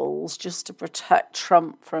body doubles just to protect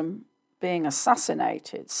Trump from being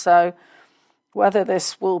assassinated. So whether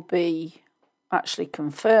this will be actually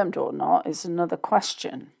confirmed or not is another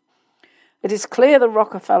question. It is clear the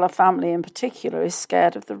Rockefeller family in particular is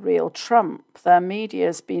scared of the real Trump. Their media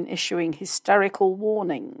has been issuing hysterical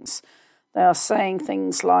warnings. They are saying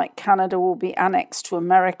things like Canada will be annexed to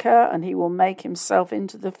America and he will make himself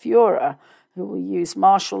into the Führer, who will use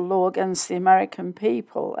martial law against the American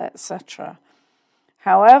people, etc.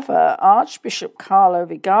 However, Archbishop Carlo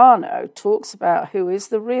Vigano talks about who is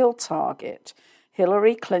the real target: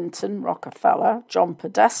 Hillary Clinton Rockefeller, John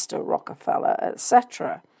Podesta Rockefeller,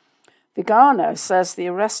 etc. Vigano says the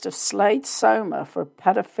arrest of Slade Soma for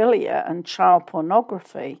pedophilia and child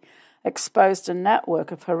pornography exposed a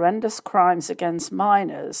network of horrendous crimes against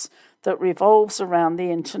minors that revolves around the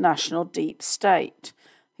international deep state.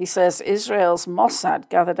 He says Israel's Mossad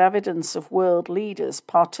gathered evidence of world leaders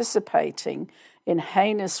participating in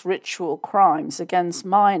heinous ritual crimes against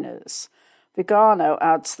minors. Vigano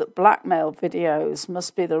adds that blackmail videos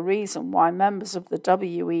must be the reason why members of the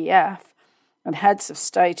WEF and heads of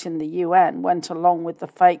state in the UN went along with the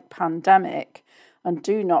fake pandemic and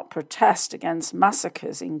do not protest against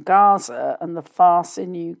massacres in Gaza and the farce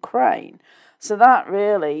in Ukraine. So that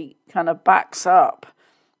really kind of backs up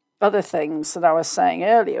other things that I was saying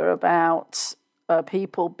earlier about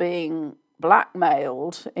people being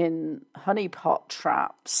blackmailed in honeypot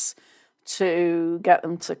traps to get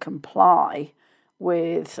them to comply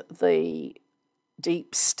with the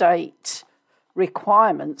deep state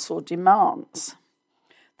requirements or demands.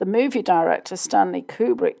 The movie director Stanley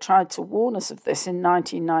Kubrick tried to warn us of this in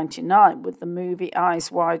 1999 with the movie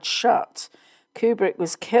Eyes Wide Shut. Kubrick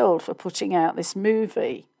was killed for putting out this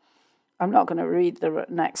movie. I'm not going to read the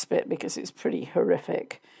next bit because it's pretty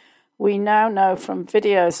horrific. We now know from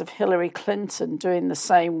videos of Hillary Clinton doing the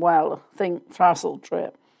same think frazzle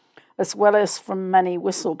drip, as well as from many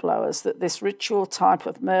whistleblowers, that this ritual type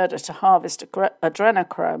of murder to harvest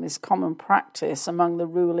adrenochrome is common practice among the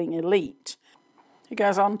ruling elite. He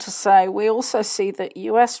goes on to say, we also see that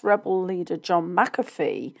US rebel leader John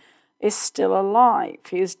McAfee is still alive.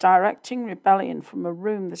 He is directing rebellion from a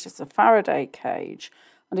room that is a Faraday cage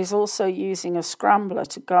and is also using a scrambler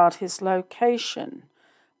to guard his location.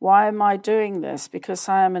 Why am I doing this? Because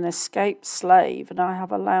I am an escaped slave and I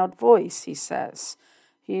have a loud voice, he says.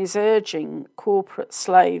 He is urging corporate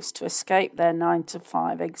slaves to escape their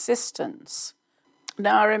 9-to-5 existence.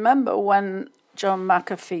 Now, I remember when John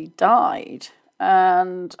McAfee died,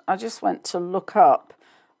 and I just went to look up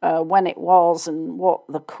when it was and what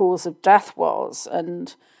the cause of death was,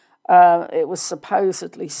 and it was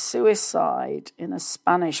supposedly suicide in a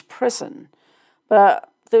Spanish prison. But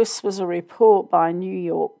this was a report by New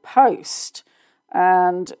York Post,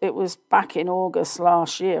 and it was back in August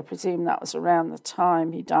last year. I presume that was around the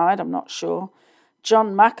time he died, I'm not sure.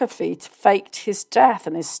 John McAfee faked his death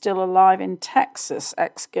and is still alive in Texas,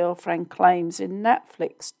 ex-girlfriend claims in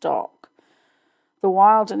Netflix doc. The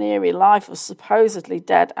wild and eerie life of supposedly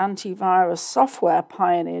dead antivirus software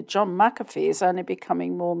pioneer John McAfee is only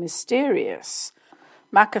becoming more mysterious.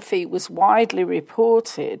 McAfee was widely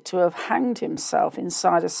reported to have hanged himself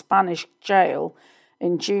inside a Spanish jail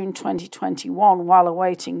in June 2021 while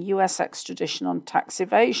awaiting US extradition on tax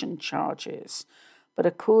evasion charges. But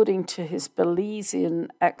according to his Belizean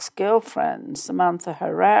ex-girlfriend, Samantha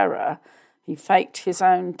Herrera, he faked his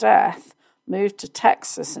own death, moved to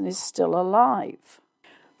Texas, and is still alive.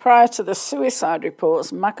 Prior to the suicide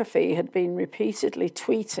reports, McAfee had been repeatedly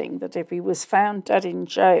tweeting that if he was found dead in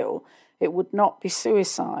jail, it would not be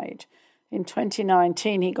suicide. In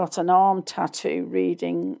 2019, he got an arm tattoo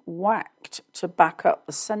reading "whacked" to back up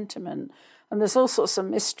the sentiment. And there's all sorts of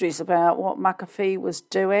mysteries about what McAfee was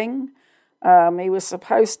doing. He was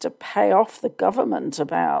supposed to pay off the government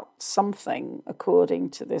about something, according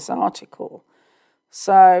to this article.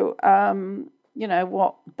 So,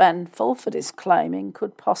 what Ben Fulford is claiming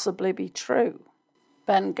could possibly be true.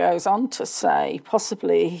 Ben goes on to say,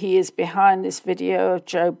 possibly he is behind this video of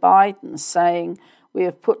Joe Biden saying, "We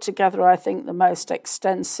have put together, I think, the most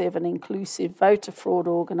extensive and inclusive voter fraud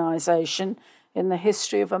organisation in the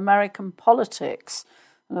history of American politics."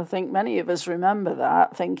 And I think many of us remember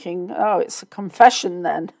that, thinking, oh, it's a confession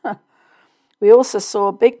then. We also saw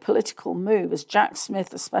a big political move as Jack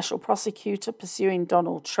Smith, the special prosecutor pursuing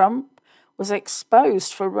Donald Trump, was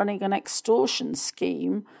exposed for running an extortion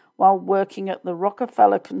scheme while working at the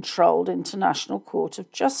Rockefeller-controlled International Court of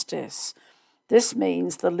Justice. This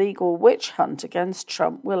means the legal witch hunt against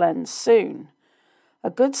Trump will end soon. A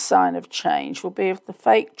good sign of change will be if the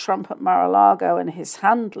fake Trump at Mar-a-Lago and his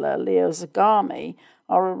handler, Leo Zagami,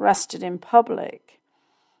 are arrested in public.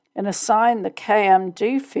 In a sign the KM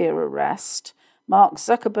do fear arrest, Mark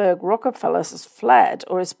Zuckerberg Rockefeller has fled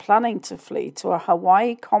or is planning to flee to a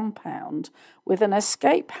Hawaii compound with an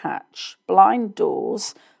escape hatch, blind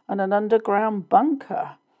doors, and an underground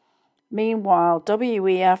bunker. Meanwhile,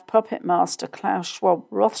 WEF puppet master Klaus Schwab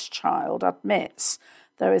Rothschild admits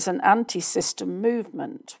there is an anti-system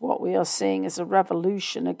movement. What we are seeing is a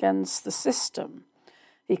revolution against the system.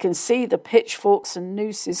 He can see the pitchforks and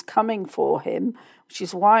nooses coming for him, which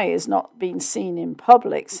is why he has not been seen in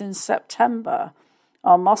public since September.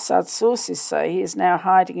 Our Mossad sources say he is now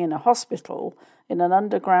hiding in a hospital in an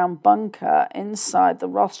underground bunker inside the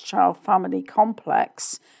Rothschild family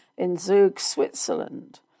complex in Zug,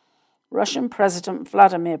 Switzerland. Russian President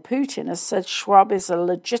Vladimir Putin has said Schwab is a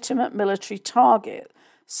legitimate military target,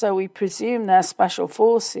 so we presume their special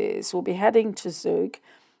forces will be heading to Zug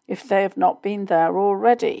if they have not been there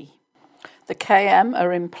already. The KM are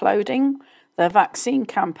imploding. Their vaccine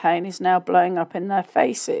campaign is now blowing up in their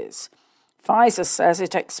faces. Pfizer says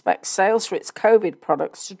it expects sales for its COVID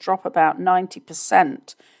products to drop about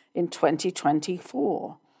 90% in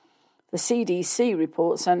 2024. The CDC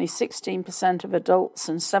reports only 16% of adults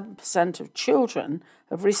and 7% of children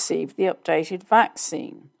have received the updated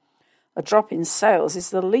vaccine. A drop in sales is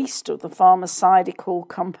the least of the pharmaceutical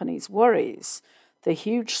companies' worries. The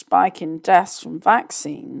huge spike in deaths from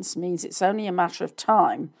vaccines means it's only a matter of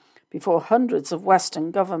time before hundreds of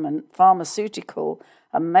Western government, pharmaceutical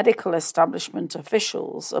and medical establishment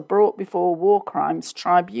officials are brought before war crimes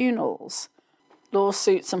tribunals.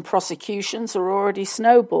 Lawsuits and prosecutions are already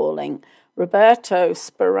snowballing. Roberto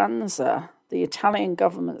Speranza, the Italian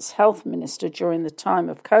government's health minister during the time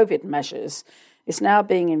of COVID measures, is now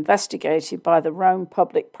being investigated by the Rome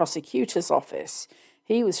Public Prosecutor's Office.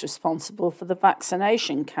 He was responsible for the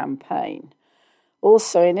vaccination campaign.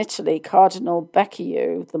 Also in Italy, Cardinal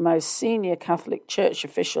Becciu, the most senior Catholic Church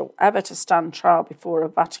official ever to stand trial before a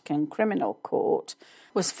Vatican criminal court,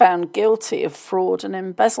 was found guilty of fraud and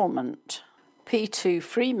embezzlement. P2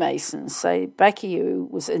 Freemasons say Becciu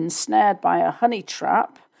was ensnared by a honey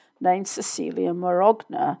trap named Cecilia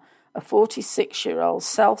Morogna, a 46-year-old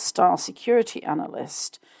self-styled security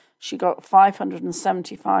analyst. She got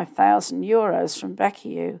 €575,000 from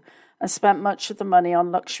Becciu and spent much of the money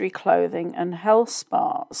on luxury clothing and health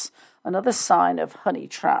spas. Another sign of honey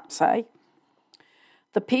traps, eh?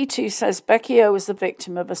 The P2 says Becciu was the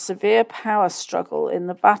victim of a severe power struggle in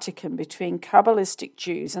the Vatican between Kabbalistic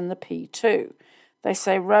Jews and the P2. They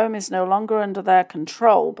say Rome is no longer under their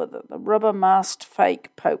control, but that the rubber-masked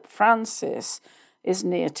fake Pope Francis is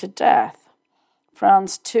near to death.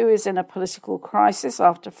 France, too, is in a political crisis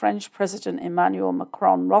after French President Emmanuel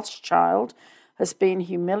Macron Rothschild has been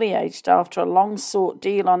humiliated after a long-sought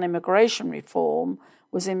deal on immigration reform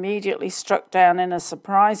was immediately struck down in a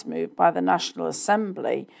surprise move by the National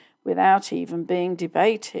Assembly without even being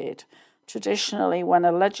debated. Traditionally, when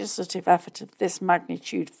a legislative effort of this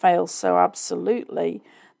magnitude fails so absolutely,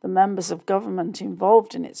 the members of government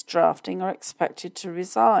involved in its drafting are expected to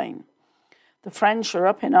resign. The French are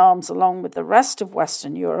up in arms along with the rest of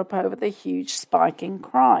Western Europe over the huge spike in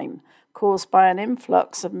crime caused by an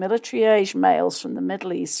influx of military-age males from the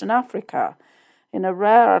Middle East and Africa. In a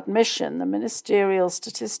rare admission, the Ministerial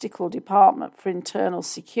Statistical Department for Internal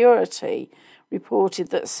Security reported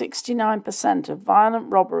that 69% of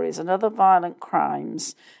violent robberies and other violent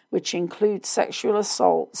crimes, which include sexual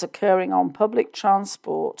assaults occurring on public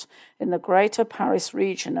transport in the Greater Paris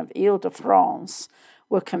region of Ile-de-France,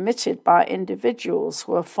 were committed by individuals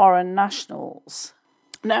who are foreign nationals.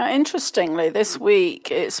 Now, interestingly, this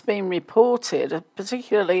week it's been reported,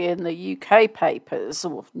 particularly in the UK papers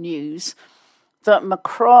or news, that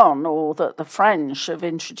Macron or that the French have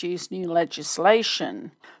introduced new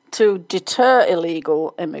legislation to deter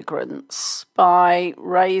illegal immigrants by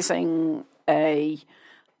raising an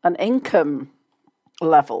income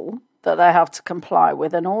level that they have to comply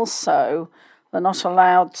with, and also they're not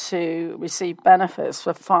allowed to receive benefits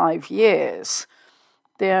for 5 years.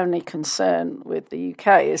 The only concern with the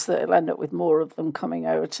UK is that it'll end up with more of them coming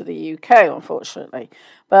over to the UK, unfortunately.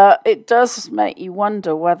 But it does make you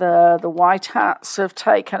wonder whether the White Hats have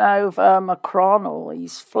taken over Macron or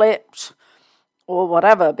he's flipped, or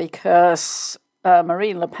whatever, because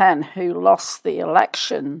Marine Le Pen, who lost the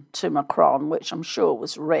election to Macron, which I'm sure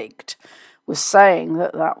was rigged, was saying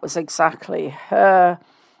that that was exactly her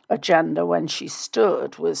agenda when she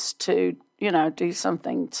stood, was to, do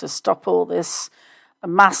something to stop all this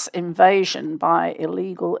mass invasion by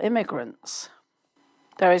illegal immigrants.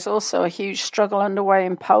 There is also a huge struggle underway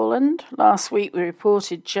in Poland. Last week we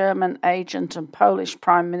reported German agent and Polish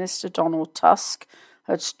Prime Minister Donald Tusk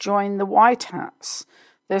had joined the White Hats.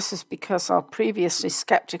 This is because our previously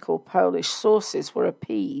sceptical Polish sources were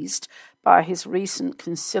appeased by his recent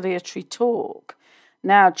conciliatory talk.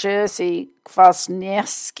 Now Jerzy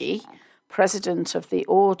Kwasniewski, president of the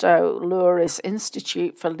Ordo Luris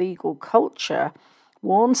Institute for Legal Culture,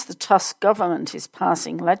 warns the Tusk government is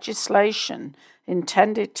passing legislation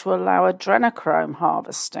intended to allow adrenochrome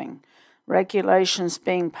harvesting. Regulations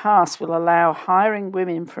being passed will allow hiring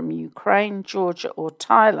women from Ukraine, Georgia, or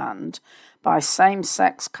Thailand by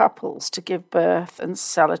same-sex couples to give birth and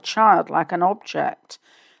sell a child like an object.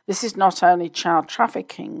 This is not only child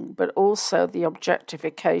trafficking, but also the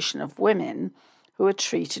objectification of women who are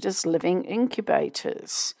treated as living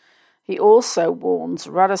incubators. He also warns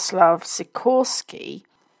Radoslaw Sikorski,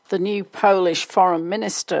 the new Polish foreign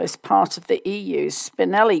minister, is part of the EU's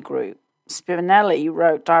Spinelli group. Spinelli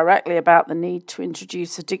wrote directly about the need to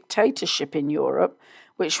introduce a dictatorship in Europe,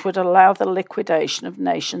 which would allow the liquidation of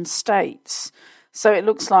nation-states. So it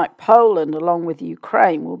looks like Poland, along with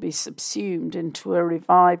Ukraine, will be subsumed into a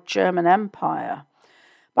revived German empire.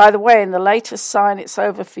 By the way, in the latest sign it's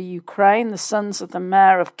over for Ukraine, the sons of the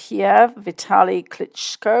mayor of Kiev, Vitaly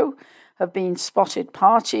Klitschko, have been spotted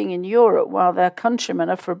partying in Europe while their countrymen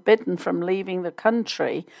are forbidden from leaving the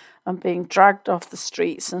country and being dragged off the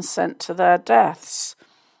streets and sent to their deaths.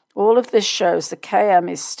 All of this shows the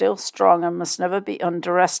KM is still strong and must never be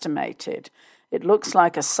underestimated. It looks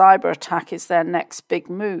like a cyber attack is their next big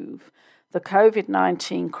move. The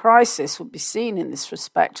COVID-19 crisis would be seen in this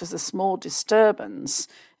respect as a small disturbance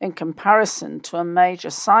in comparison to a major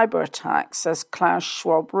cyber attack, says Klaus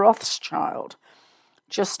Schwab Rothschild.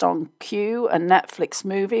 Just on Cue, a Netflix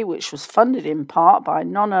movie which was funded in part by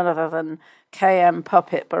none other than KM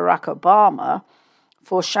puppet Barack Obama,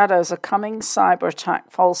 foreshadows a coming cyber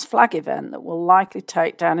attack false flag event that will likely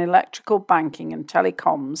take down electrical, banking and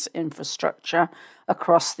telecoms infrastructure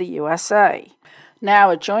across the USA. Now,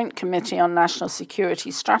 a Joint Committee on National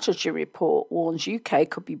Security Strategy report warns UK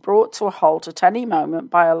could be brought to a halt at any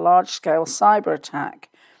moment by a large-scale cyber attack.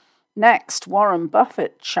 Next, Warren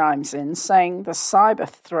Buffett chimes in, saying the cyber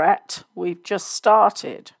threat, we've just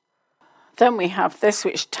started. Then we have this,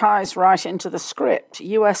 which ties right into the script.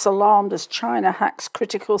 US alarmed as China hacks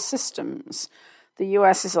critical systems. The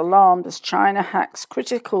US is alarmed as China hacks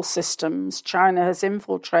critical systems. China has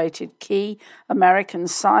infiltrated key American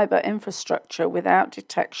cyber infrastructure without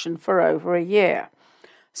detection for over a year.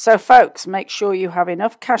 So, folks, make sure you have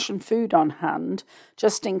enough cash and food on hand,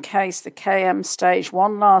 just in case the KM stage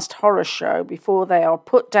one last horror show before they are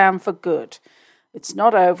put down for good. It's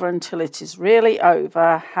not over until it is really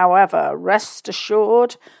over. However, rest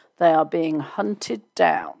assured, they are being hunted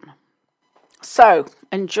down. So,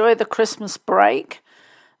 enjoy the Christmas break.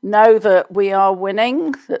 Know that we are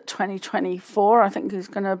winning, that 2024, I think, is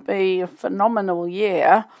going to be a phenomenal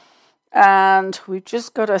year. And we've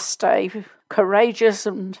just got to stay courageous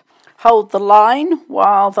and hold the line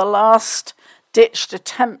while the last ditched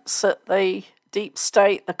attempts at the deep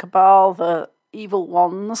state, the cabal, the evil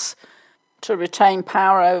ones, to retain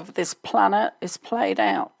power over this planet is played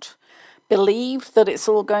out. Believe that it's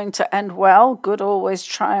all going to end well. Good always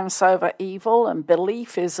triumphs over evil, and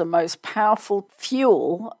belief is the most powerful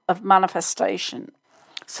fuel of manifestation.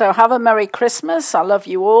 So have a Merry Christmas. I love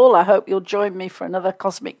you all. I hope you'll join me for another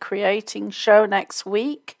Cosmic Creating show next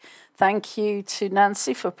week. Thank you to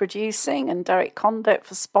Nancy for producing and Derek Condit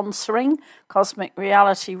for sponsoring Cosmic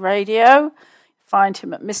Reality Radio. Find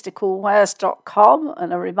him at mysticalwares.com,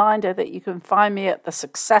 and a reminder that you can find me at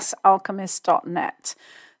thesuccessalchemist.net.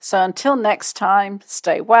 So until next time,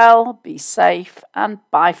 stay well, be safe, and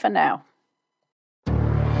bye for now.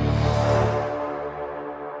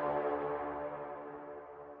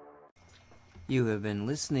 You have been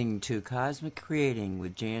listening to Cosmic Creating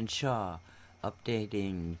with Jan Shaw,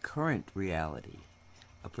 updating current reality,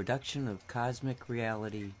 a production of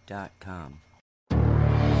CosmicReality.com.